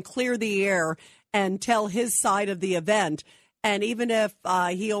come out and clear the air and tell his side of the event. And even if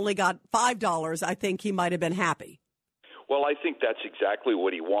he only got $5, I think he might have been happy. Well, I think that's exactly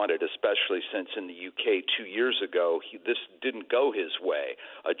what he wanted, especially since in the UK 2 years ago, this didn't go his way.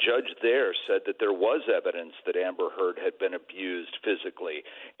 A judge there said that there was evidence that Amber Heard had been abused physically.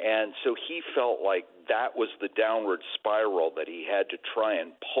 And so he felt like that was the downward spiral that he had to try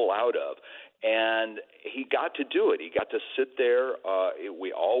and pull out of. And he got to do it. He got to sit there.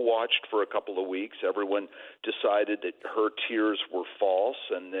 We all watched for a couple of weeks. Everyone decided that her tears were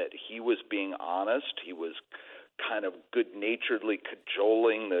false and that he was being honest. He was kind of good-naturedly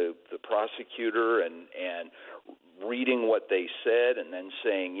cajoling the prosecutor and reading what they said and then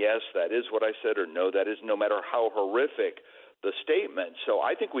saying, yes, that is what I said, or no, that is, no matter how horrific the statement. So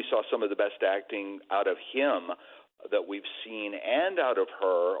I think we saw some of the best acting out of him that we've seen and out of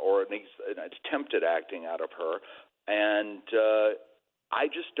her, or at least an attempted acting out of her. And I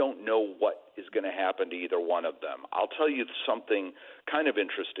just don't know what is going to happen to either one of them. I'll tell you something kind of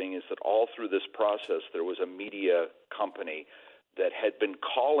interesting is that all through this process, there was a media company that had been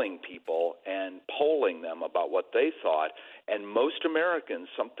calling people and polling them about what they thought. And most Americans,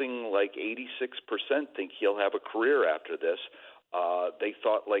 something like 86%, think he'll have a career after this. They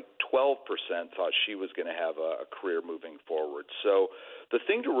thought like 12% thought she was going to have a career moving forward. So the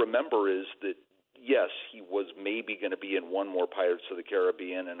thing to remember is that, yes, he was maybe going to be in one more Pirates of the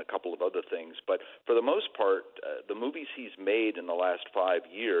Caribbean and a couple of other things. But for the most part, the movies he's made in the last 5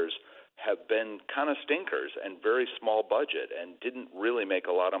 years have been kind of stinkers and very small budget and didn't really make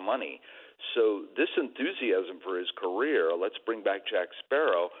a lot of money. So this enthusiasm for his career, let's bring back Jack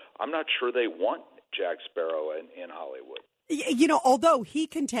Sparrow, I'm not sure they want Jack Sparrow in Hollywood. You know, although he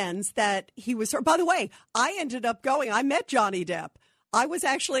contends that he was, by the way, I ended up going, I met Johnny Depp. I was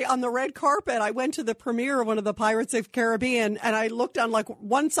actually on the red carpet. I went to the premiere of one of the Pirates of the Caribbean, and I looked on, like,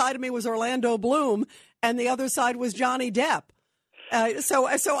 one side of me was Orlando Bloom, and the other side was Johnny Depp. So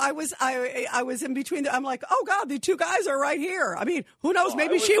I was in between. I'm like, oh God, the two guys are right here. I mean, who knows?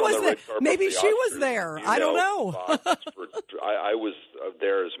 Maybe she was there. Maybe she was there. I don't know. I was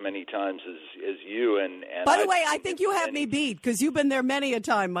there as many times as you. And by the way, I think you have me beat because you've been there many a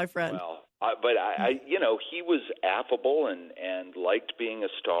time, my friend. Well, he was affable and liked being a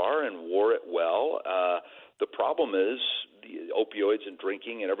star and wore it well. The problem is the opioids and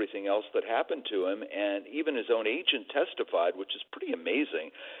drinking and everything else that happened to him, and even his own agent testified, which is pretty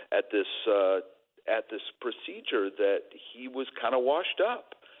amazing, at this procedure that he was kind of washed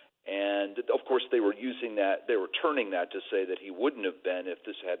up. And, of course, they were turning that to say that he wouldn't have been if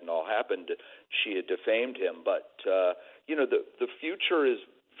this hadn't all happened. She had defamed him. But, the future is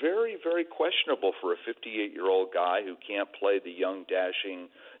very, very questionable for a 58-year-old guy who can't play the young, dashing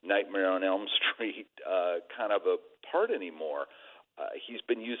Nightmare on Elm Street kind of a part anymore. He's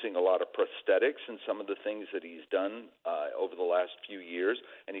been using a lot of prosthetics in some of the things that he's done over the last few years,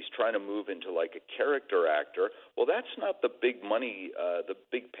 and he's trying to move into like a character actor. Well, that's not the big money, the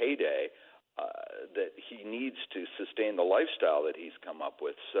big payday that he needs to sustain the lifestyle that he's come up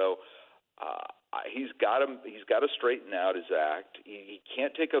with. So he's got to straighten out his act. He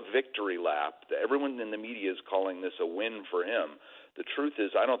can't take a victory lap. Everyone in the media is calling this a win for him. The truth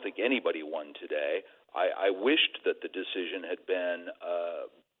is, I don't think anybody won today. I wished that the decision had been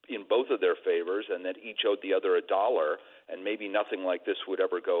in both of their favors and that each owed the other $1, and maybe nothing like this would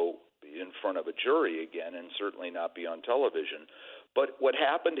ever go in front of a jury again, and certainly not be on television. But what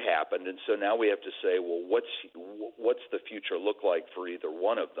happened, and so now we have to say, well, what's the future look like for either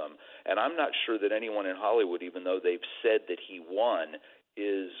one of them? And I'm not sure that anyone in Hollywood, even though they've said that he won,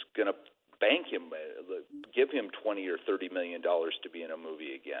 is going to bank him, give him $20 or $30 million to be in a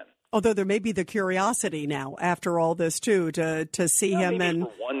movie again. Although there may be the curiosity now after all this too to see him maybe and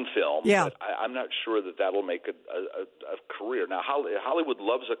for one film. Yeah, but I'm not sure that that'll make a career. Now Hollywood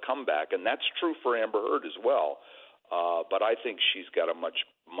loves a comeback, and that's true for Amber Heard as well. But I think she's got a much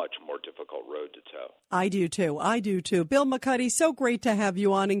more difficult road to toe. I do too. Bill McCuddy, so great to have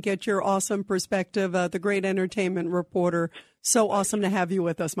you on and get your awesome perspective. The great entertainment reporter. So awesome to have you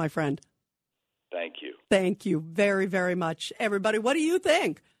with us, my friend. Thank you. Thank you very, very much. Everybody, what do you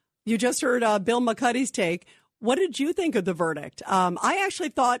think? You just heard Bill McCuddy's take. What did you think of the verdict? I actually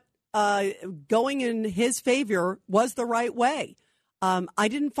thought going in his favor was the right way. I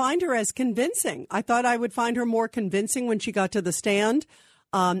didn't find her as convincing. I thought I would find her more convincing when she got to the stand.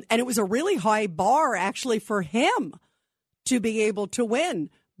 And it was a really high bar, actually, for him to be able to win.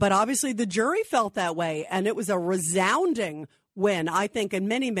 But obviously the jury felt that way, and it was a resounding win, I think, in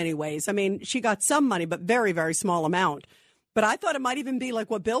many, many ways. I mean, she got some money, but very, very small amount. But I thought it might even be like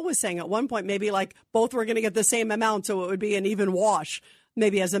what Bill was saying at one point, maybe like both were going to get the same amount, so it would be an even wash,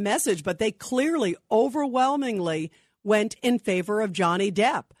 maybe as a message. But they clearly, overwhelmingly went in favor of Johnny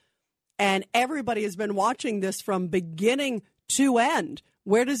Depp. And everybody has been watching this from beginning to end.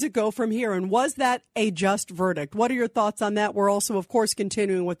 Where does it go from here? And was that a just verdict? What are your thoughts on that? We're also, of course,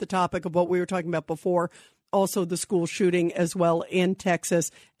 continuing with the topic of what we were talking about before, also the school shooting as well in Texas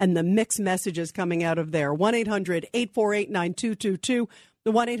and the mixed messages coming out of there. 1-800-848-9222,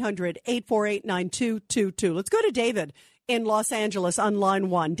 the 1-800-848-9222. Let's go to David in Los Angeles on line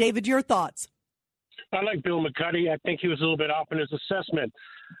 1. David, your thoughts? I like Bill McCuddy. I think he was a little bit off in his assessment.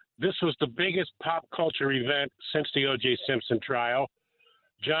 This was the biggest pop culture event since the O.J. Simpson trial.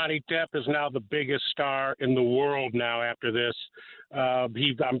 Johnny Depp is now the biggest star in the world now after this.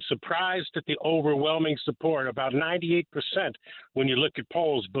 I'm surprised at the overwhelming support. About 98%, when you look at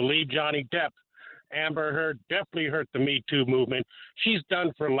polls, believe Johnny Depp. Amber Heard definitely hurt the Me Too movement. She's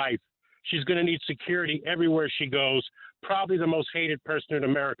done for life. She's going to need security everywhere she goes. Probably the most hated person in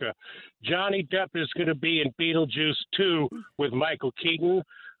America. Johnny Depp is going to be in Beetlejuice 2 with Michael Keaton.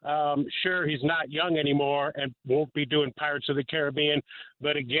 Sure, he's not young anymore and won't be doing Pirates of the Caribbean.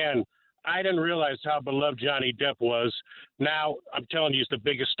 But again, I didn't realize how beloved Johnny Depp was. Now, I'm telling you, he's the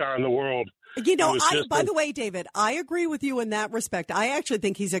biggest star in the world. You know, by the way, David, I agree with you in that respect. I actually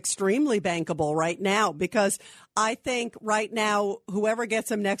think he's extremely bankable right now because I think right now, whoever gets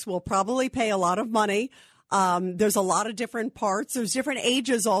him next will probably pay a lot of money. There's a lot of different parts. There's different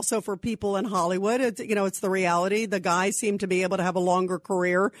ages also for people in Hollywood. It's the reality. The guys seem to be able to have a longer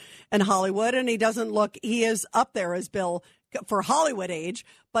career in Hollywood, and he is up there as Bill for Hollywood age,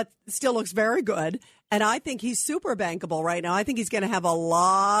 but still looks very good. And I think he's super bankable right now. I think he's going to have a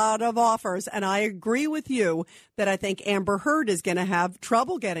lot of offers. And I agree with you that I think Amber Heard is going to have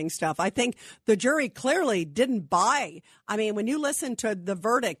trouble getting stuff. I think the jury clearly didn't buy. I mean, when you listen to the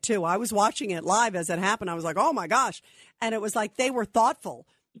verdict, too, I was watching it live as it happened. I was like, oh, my gosh. And it was like they were thoughtful.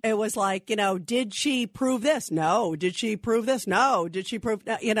 It was like, did she prove this? No. Did she prove this? No. Did she prove,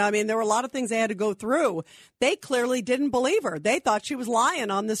 there were a lot of things they had to go through. They clearly didn't believe her. They thought she was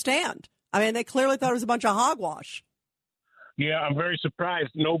lying on the stand. I mean, they clearly thought it was a bunch of hogwash. Yeah, I'm very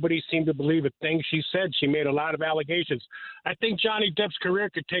surprised. Nobody seemed to believe a thing she said. She made a lot of allegations. I think Johnny Depp's career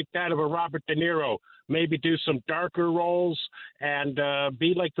could take that of a Robert De Niro. Maybe do some darker roles and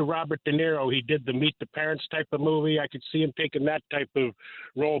be like the Robert De Niro. He did the Meet the Parents type of movie. I could see him taking that type of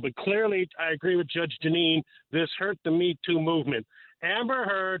role. But clearly, I agree with Judge Jeanine. This hurt the Me Too movement. Amber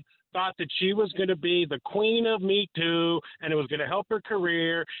Heard thought that she was going to be the queen of Me Too and it was going to help her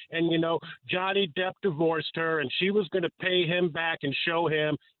career. And, you know, Johnny Depp divorced her and she was going to pay him back and show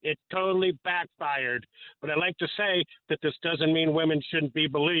him. It totally backfired. But I like to say that this doesn't mean women shouldn't be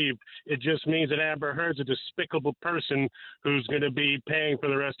believed. It just means that Amber Heard's a despicable person who's going to be paying for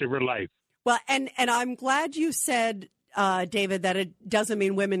the rest of her life. Well, and I'm glad you said, David, that it doesn't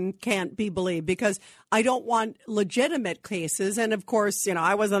mean women can't be believed, because I don't want legitimate cases. And of course, you know,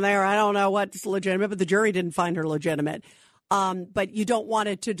 I wasn't there. I don't know what's legitimate, but the jury didn't find her legitimate. But you don't want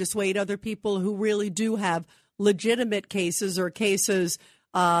it to dissuade other people who really do have legitimate cases or cases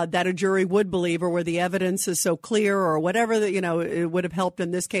that a jury would believe, or where the evidence is so clear or whatever that, you know, it would have helped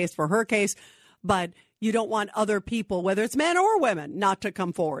in this case for her case. But you don't want other people, whether it's men or women, not to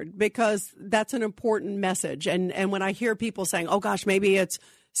come forward, because that's an important message. And when I hear people saying, oh, gosh, maybe it's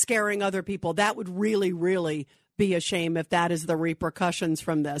scaring other people, that would really, really be a shame if that is the repercussions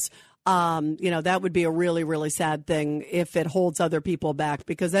from this. You know, that would be a really, really sad thing if it holds other people back,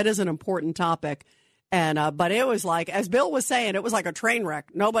 because that is an important topic. And but it was like, as Bill was saying, it was like a train wreck.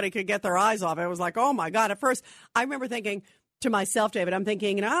 Nobody could get their eyes off it. It was like, oh, my God. At first, I remember thinking to myself, David, I'm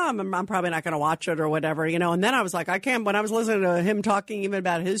thinking, you know, I'm probably not going to watch it or whatever, you know. And then I was like, I can't. When I was listening to him talking even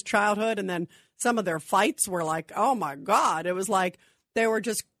about his childhood, and then some of their fights were like, oh, my God. It was like they were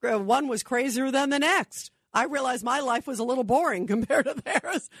just one was crazier than the next. I realized my life was a little boring compared to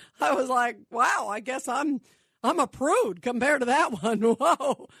theirs. I was like, wow, I guess I'm a prude compared to that one.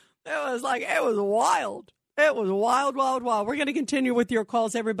 Whoa. It was like, it was wild. It was wild, wild, wild. We're going to continue with your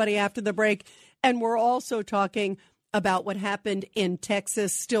calls, everybody, after the break. And we're also talking about what happened in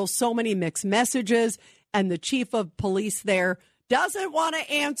Texas. Still so many mixed messages. And the chief of police there doesn't want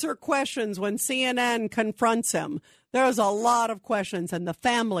to answer questions when CNN confronts him. There's a lot of questions, and the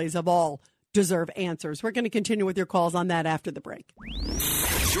families of all deserve answers. We're going to continue with your calls on that after the break.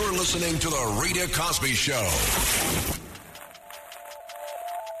 You're listening to The Rita Cosby Show.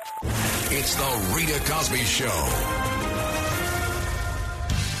 It's The Rita Cosby Show.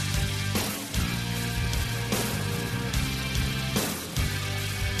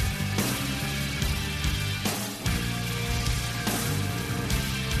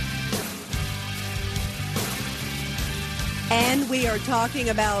 And we are talking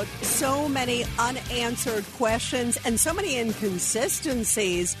about so many unanswered questions and so many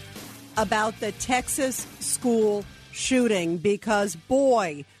inconsistencies about the Texas school shooting, because,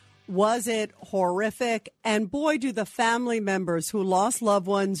 boy, was it horrific. And, boy, do the family members who lost loved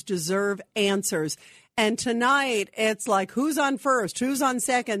ones deserve answers. And tonight, it's like, who's on first? Who's on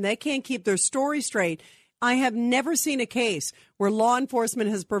second? They can't keep their story straight. I have never seen a case where law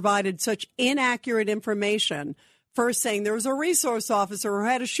enforcement has provided such inaccurate information. First saying there was a resource officer who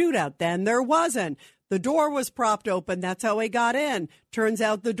had a shootout. Then there wasn't. The door was propped open. That's how he got in. Turns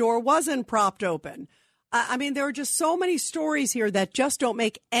out the door wasn't propped open. I mean, there are just so many stories here that just don't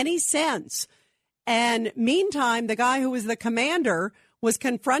make any sense. And meantime, the guy who was the commander was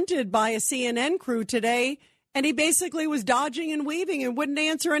confronted by a CNN crew today, and he basically was dodging and weaving and wouldn't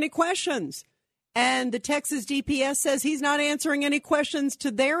answer any questions. And the Texas DPS says he's not answering any questions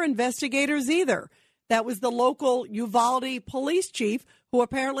to their investigators either. That was the local Uvalde police chief who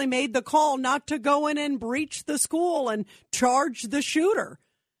apparently made the call not to go in and breach the school and charge the shooter.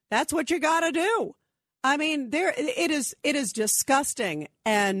 That's what you got to do. I mean, it is disgusting,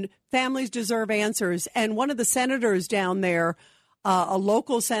 and families deserve answers. And one of the senators down there, a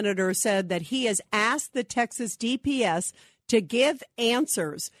local senator, said that he has asked the Texas DPS to give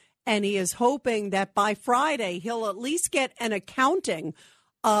answers, and he is hoping that by Friday he'll at least get an accounting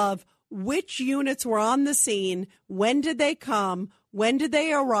of which units were on the scene, when did they come, when did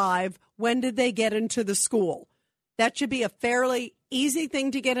they arrive, when did they get into the school. That should be a fairly easy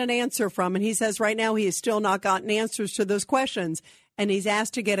thing to get an answer from. And he says right now he has still not gotten answers to those questions. And he's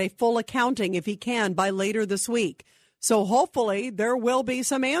asked to get a full accounting, if he can, by later this week. So hopefully there will be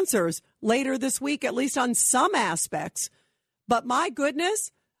some answers later this week, at least on some aspects. But my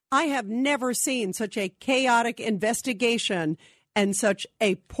goodness, I have never seen such a chaotic investigation and such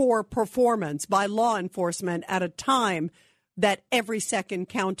a poor performance by law enforcement at a time that every second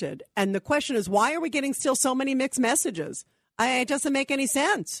counted. And the question is, why are we getting still so many mixed messages? It doesn't make any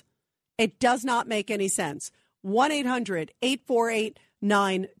sense. It does not make any sense.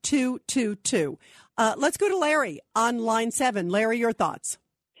 1-800-848-9222. Let's go to Larry on line 7. Larry, your thoughts.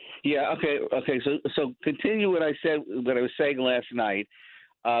 Yeah. Okay. So continue what I was saying last night,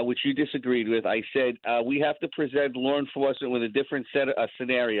 which you disagreed with. I said we have to present law enforcement with a different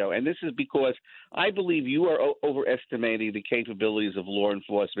scenario, and this is because I believe you are overestimating the capabilities of law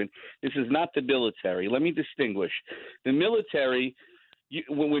enforcement. This is not the military. Let me distinguish. The military.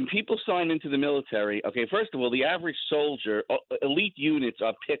 When people sign into the military, okay, first of all, the average soldier, elite units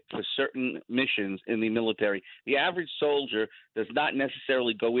are picked for certain missions in the military. The average soldier does not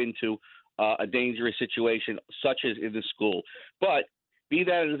necessarily go into a dangerous situation, such as in the school. But be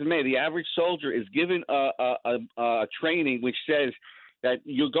that as it may, the average soldier is given a training which says that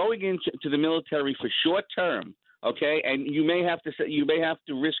you're going into the military for short term. Okay, and you may have to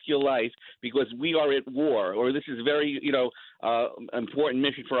risk your life because we are at war, or this is a very important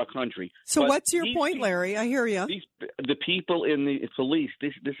mission for our country. So, what's your point, Larry? I hear you. The people in the police,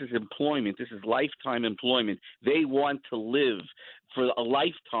 this is employment. This is lifetime employment. They want to live for a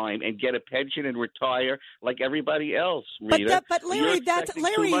lifetime and get a pension and retire like everybody else. Rita. But Larry,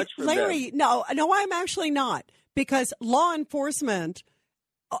 Larry. No, I'm actually not, because law enforcement.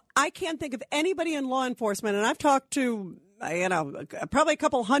 I can't think of anybody in law enforcement, and I've talked to, probably a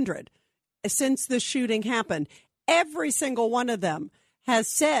couple hundred since the shooting happened. Every single one of them has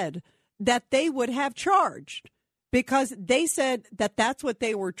said that they would have charged because they said that that's what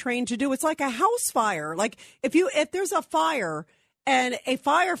they were trained to do. It's like a house fire. Like if there's a fire and a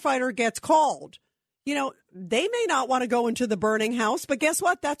firefighter gets called, they may not want to go into the burning house, but guess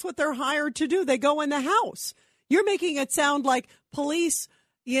what? That's what they're hired to do. They go in the house. You're making it sound like police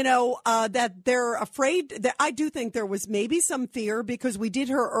that they're afraid. That I do think there was maybe some fear because we did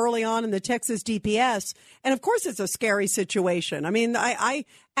hear early on in the Texas DPS. And of course, it's a scary situation. I mean, I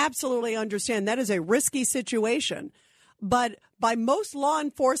absolutely understand that is a risky situation. But by most law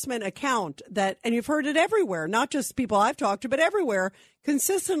enforcement account and you've heard it everywhere, not just people I've talked to, but everywhere,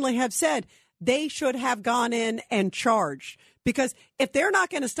 consistently have said they should have gone in and charged. Because if they're not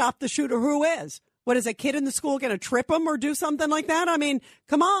going to stop the shooter, who is? What, is a kid in the school going to trip them or do something like that? I mean,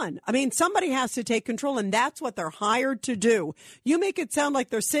 come on. I mean, somebody has to take control, and that's what they're hired to do. You make it sound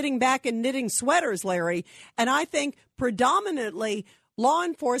like they're sitting back and knitting sweaters, Larry. And I think predominantly law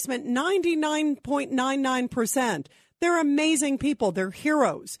enforcement, 99.99%, they're amazing people. They're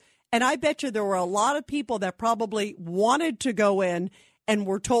heroes. And I bet you there were a lot of people that probably wanted to go in and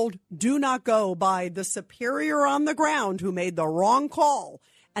were told, do not go, by the superior on the ground who made the wrong call.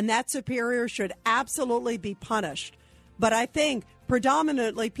 And that superior should absolutely be punished. But I think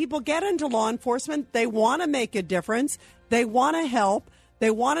predominantly people get into law enforcement. They want to make a difference. They want to help. They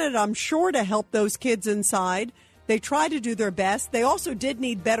wanted, I'm sure, to help those kids inside. They try to do their best. They also did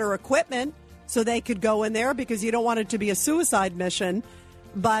need better equipment so they could go in there because you don't want it to be a suicide mission.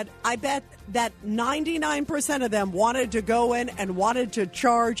 But I bet that 99% of them wanted to go in and wanted to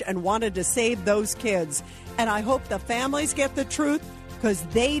charge and wanted to save those kids. And I hope the families get the truth, because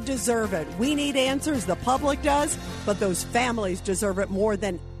they deserve it. We need answers, the public does, but those families deserve it more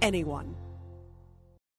than anyone.